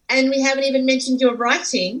we haven't even mentioned your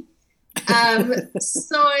writing. But I have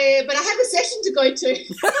a session to go to.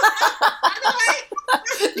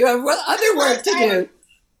 You have other work to do.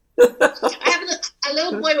 I have a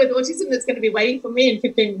little boy with autism that's going to be waiting for me in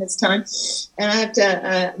 15 minutes' time, and I have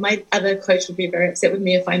to. My other coach would be very upset with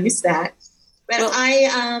me if I miss that. But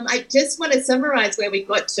I just want to summarize where we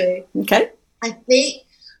got to. Okay. I think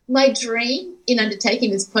my dream in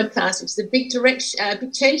undertaking this podcast, which is a big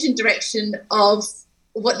change in direction of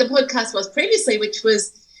what the podcast was previously, which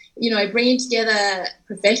was, bringing together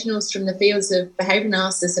professionals from the fields of behaviour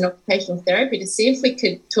analysis and occupational therapy to see if we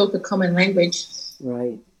could talk a common language.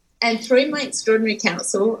 Right. And through my extraordinary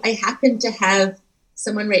counsel, I happened to have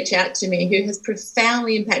someone reach out to me who has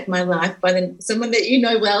profoundly impacted my life, someone that you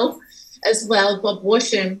know well as well, Bob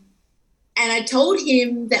Worsham. And I told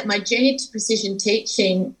him that my journey to precision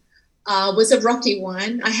teaching was a rocky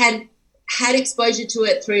one. I had exposure to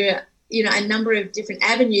it through, a number of different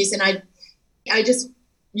avenues, and I just,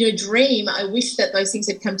 dream. I wish that those things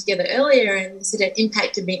had come together earlier and it had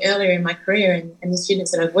impacted me earlier in my career and the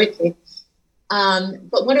students that I've worked with.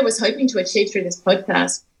 But what I was hoping to achieve through this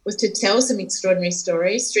podcast was to tell some extraordinary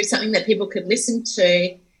stories through something that people could listen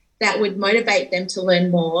to that would motivate them to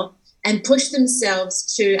learn more and push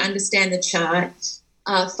themselves to understand the chart,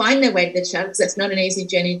 find their way to the chart, because that's not an easy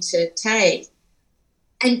journey to take,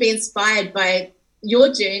 and be inspired by your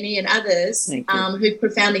journey and others who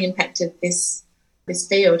profoundly impacted this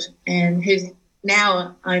field, and who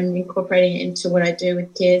now I'm incorporating it into what I do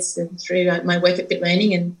with kids and through my work at Fit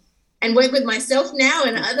Learning and work with myself now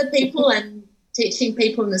and other people and teaching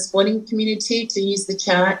people in the sporting community to use the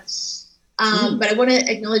chart. But I want to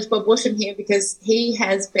acknowledge Bob Worsham here because he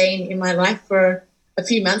has been in my life for a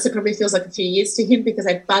few months. It probably feels like a few years to him because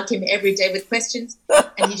I bug him every day with questions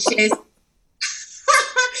and he shares.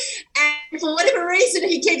 And for whatever reason,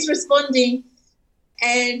 he keeps responding.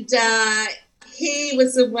 And he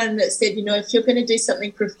was the one that said, if you're going to do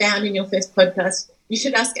something profound in your first podcast, you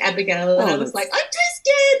should ask Abigail. And I was like, I'm too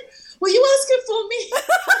scared. Will you ask her for me?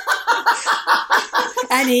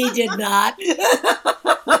 And he did not.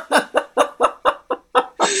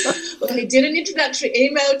 Well, he did an introductory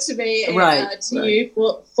email to me you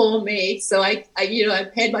for me. So I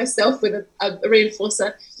paired myself with a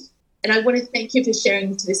reinforcer. And I want to thank you for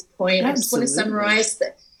sharing to this point. Absolutely. I just want to summarize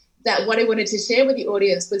that what I wanted to share with the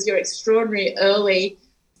audience was your extraordinary early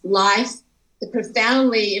life that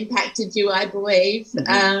profoundly impacted you, I believe,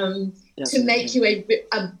 to make you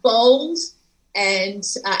a bold and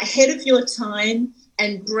ahead of your time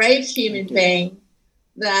and brave human being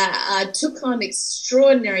that took on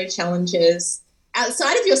extraordinary challenges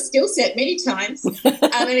outside of your skill set many times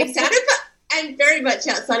and very much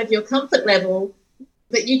outside of your comfort level,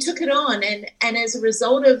 but you took it on. And as a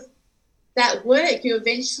result of that work, you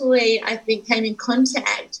eventually, I think, came in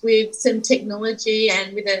contact with some technology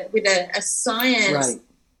and with a science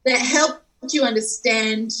that helped you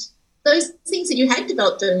understand those things that you had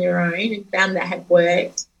developed on your own and found that had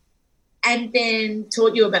worked, and then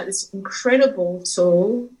taught you about this incredible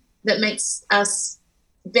tool that makes us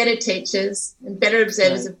better teachers and better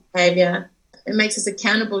observers of behaviour. It makes us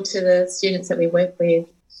accountable to the students that we work with.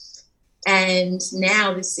 And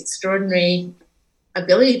now this extraordinary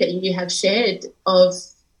ability that you have shared of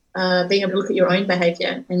being able to look at your own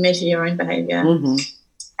behaviour and measure your own behaviour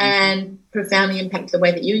and profoundly impact the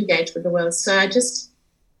way that you engage with the world. So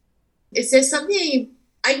is there something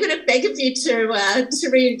I'm going to beg of you to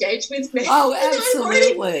re-engage with me? Oh,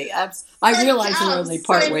 absolutely. I realize we're only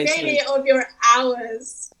partway through. So many of your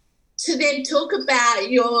hours to then talk about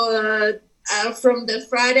your from the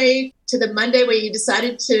Friday to the Monday where you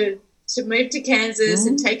decided to move to Kansas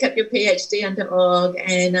and take up your PhD under Og,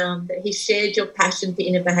 and that he shared your passion for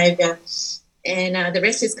inner behaviour. And the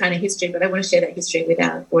rest is kind of history, but I want to share that history with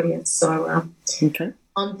our audience. So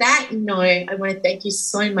on that note, I want to thank you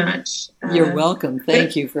so much. You're welcome.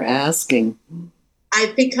 Thank you for asking. I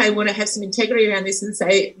think I want to have some integrity around this and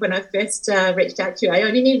say when I first reached out to you, I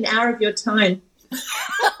only need an hour of your time.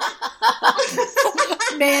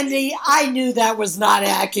 Mandy, I knew that was not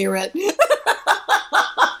accurate.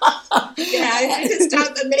 I just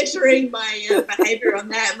start measuring my behaviour on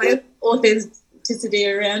that, my authenticity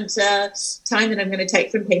around time that I'm going to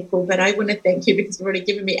take from people. But I want to thank you because you've already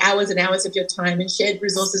given me hours and hours of your time and shared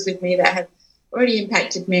resources with me that have already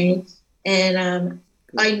impacted me. And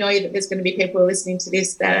I know that there's going to be people listening to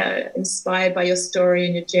this that are inspired by your story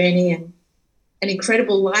and your journey and an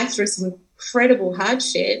incredible life through some incredible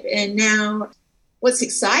hardship. And now what's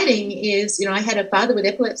exciting is, I had a father with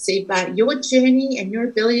epilepsy, but your journey and your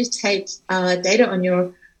ability to take data on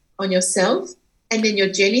your on yourself and then your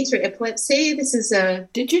journey through epilepsy. This is a...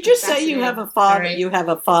 Did you just say you have a father? You have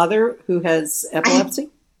a father who has epilepsy?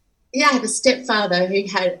 I have a stepfather who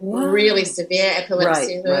had really severe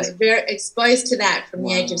epilepsy. Who was very exposed to that from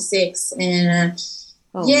the age of 6. And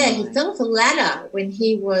he fell off a ladder when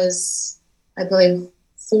he was, I believe,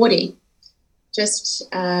 40, just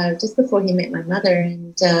before he met my mother,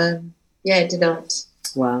 and developed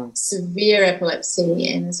severe epilepsy.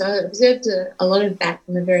 And so I observed a lot of that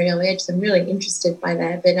from a very early age. So I'm really interested by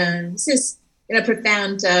that. But this is a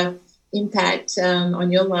profound impact on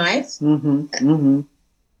your life. Mm-hmm. Mm-hmm.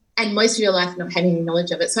 And most of your life not having any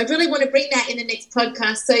knowledge of it. So I really want to bring that in the next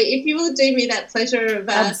podcast. So if you will do me that pleasure of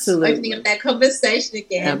opening up that conversation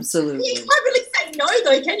again. Absolutely. You can't really say no,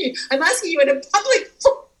 though, can you? I'm asking you in a public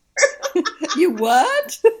forum. You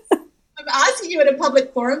what? I'm asking you at a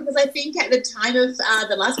public forum because I think at the time of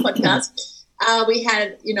the last podcast, we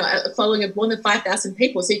had, a following of more than 5,000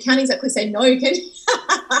 people. So you can't exactly say no, can you?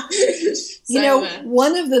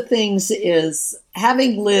 One of the things is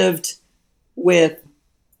having lived with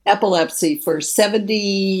epilepsy for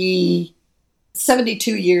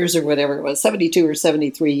 72 years or whatever it was, 72 or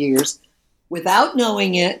 73 years, without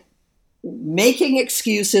knowing it, making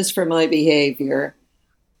excuses for my behavior.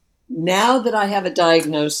 Now that I have a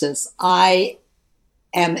diagnosis, I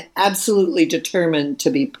am absolutely determined to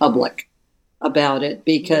be public about it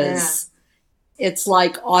because it's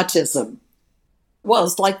like autism. Well,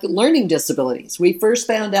 it's like learning disabilities. We first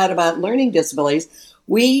found out about learning disabilities.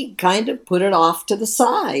 We kind of put it off to the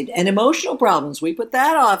side. And emotional problems, we put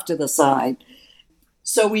that off to the side.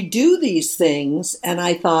 So we do these things, and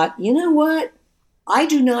I thought, you know what? I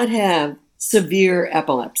do not have severe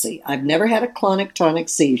epilepsy. I've never had a clonic-tonic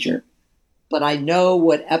seizure, but I know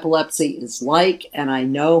what epilepsy is like, and I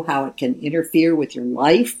know how it can interfere with your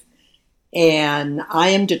life, and I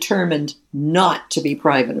am determined not to be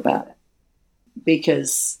private about it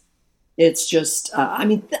because it's just,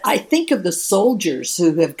 I think of the soldiers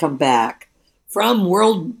who have come back from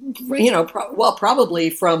probably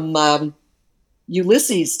from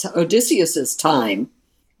Ulysses to Odysseus's time,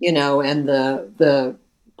 and the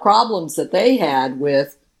problems that they had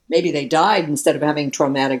with, maybe they died instead of having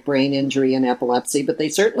traumatic brain injury and epilepsy, but they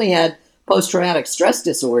certainly had post-traumatic stress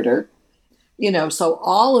disorder, so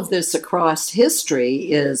all of this across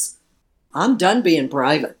history is, I'm done being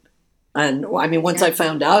private. And once I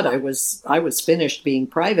found out, I was finished being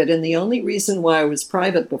private. And the only reason why I was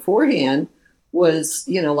private beforehand was,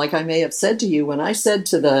 like I may have said to you, when I said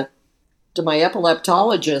to my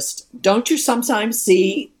epileptologist, don't you sometimes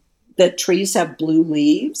see that trees have blue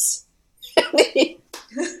leaves? He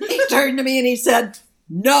turned to me and he said,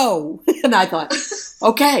 no. And I thought,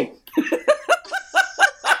 okay.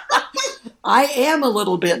 I am a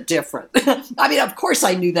little bit different. Of course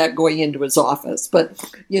I knew that going into his office, but,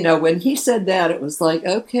 when he said that, it was like,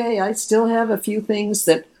 okay, I still have a few things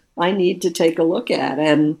that I need to take a look at.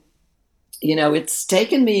 And, it's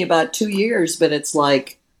taken me about 2 years, but it's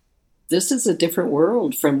like, this is a different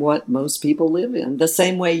world from what most people live in. The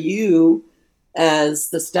same way you, as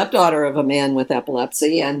the stepdaughter of a man with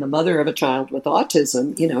epilepsy and the mother of a child with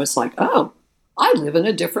autism, it's like, oh, I live in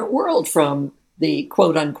a different world from the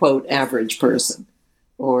quote-unquote average person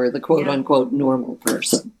or the quote-unquote normal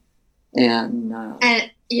person. And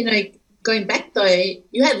going back, though,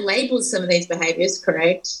 you had labeled some of these behaviors,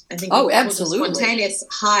 correct? I think absolutely. Spontaneous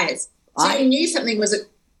highs. So you knew something was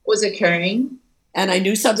occurring. And I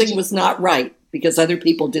knew something was not right because other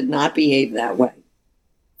people did not behave that way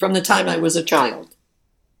from the time I was a child.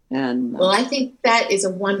 And well, I think that is a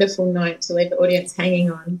wonderful note to leave the audience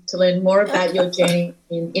hanging on, to learn more about your journey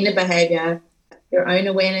in inner behavior, your own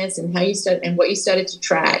awareness, and how you started and what you started to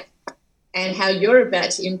track, and how you're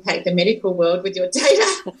about to impact the medical world with your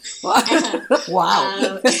data.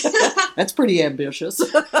 Wow. That's pretty ambitious.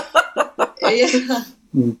 Yeah.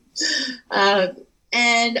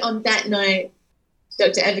 And on that note,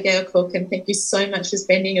 Dr. Abigail Calkin, thank you so much for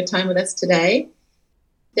spending your time with us today.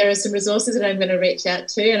 There are some resources that I'm going to reach out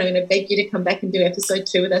to, and I'm going to beg you to come back and do episode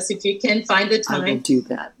 2 with us if you can find the time. I will do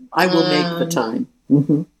that. I will make the time.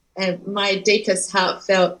 Mm-hmm. And my deepest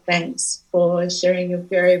heartfelt thanks for sharing your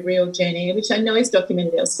very real journey, which I know is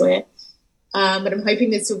documented elsewhere. But I'm hoping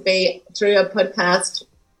this will be, through a podcast,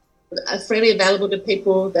 freely available to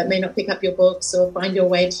people that may not pick up your books or find your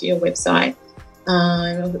way to your website.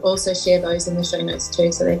 And I'll also share those in the show notes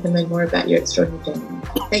too, so they can learn more about your extraordinary journey.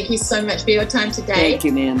 Thank you so much for your time today. Thank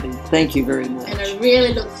you, Mandy. Thank you very much. And I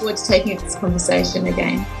really look forward to taking this conversation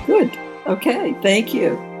again. Good. Okay. Thank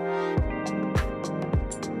you.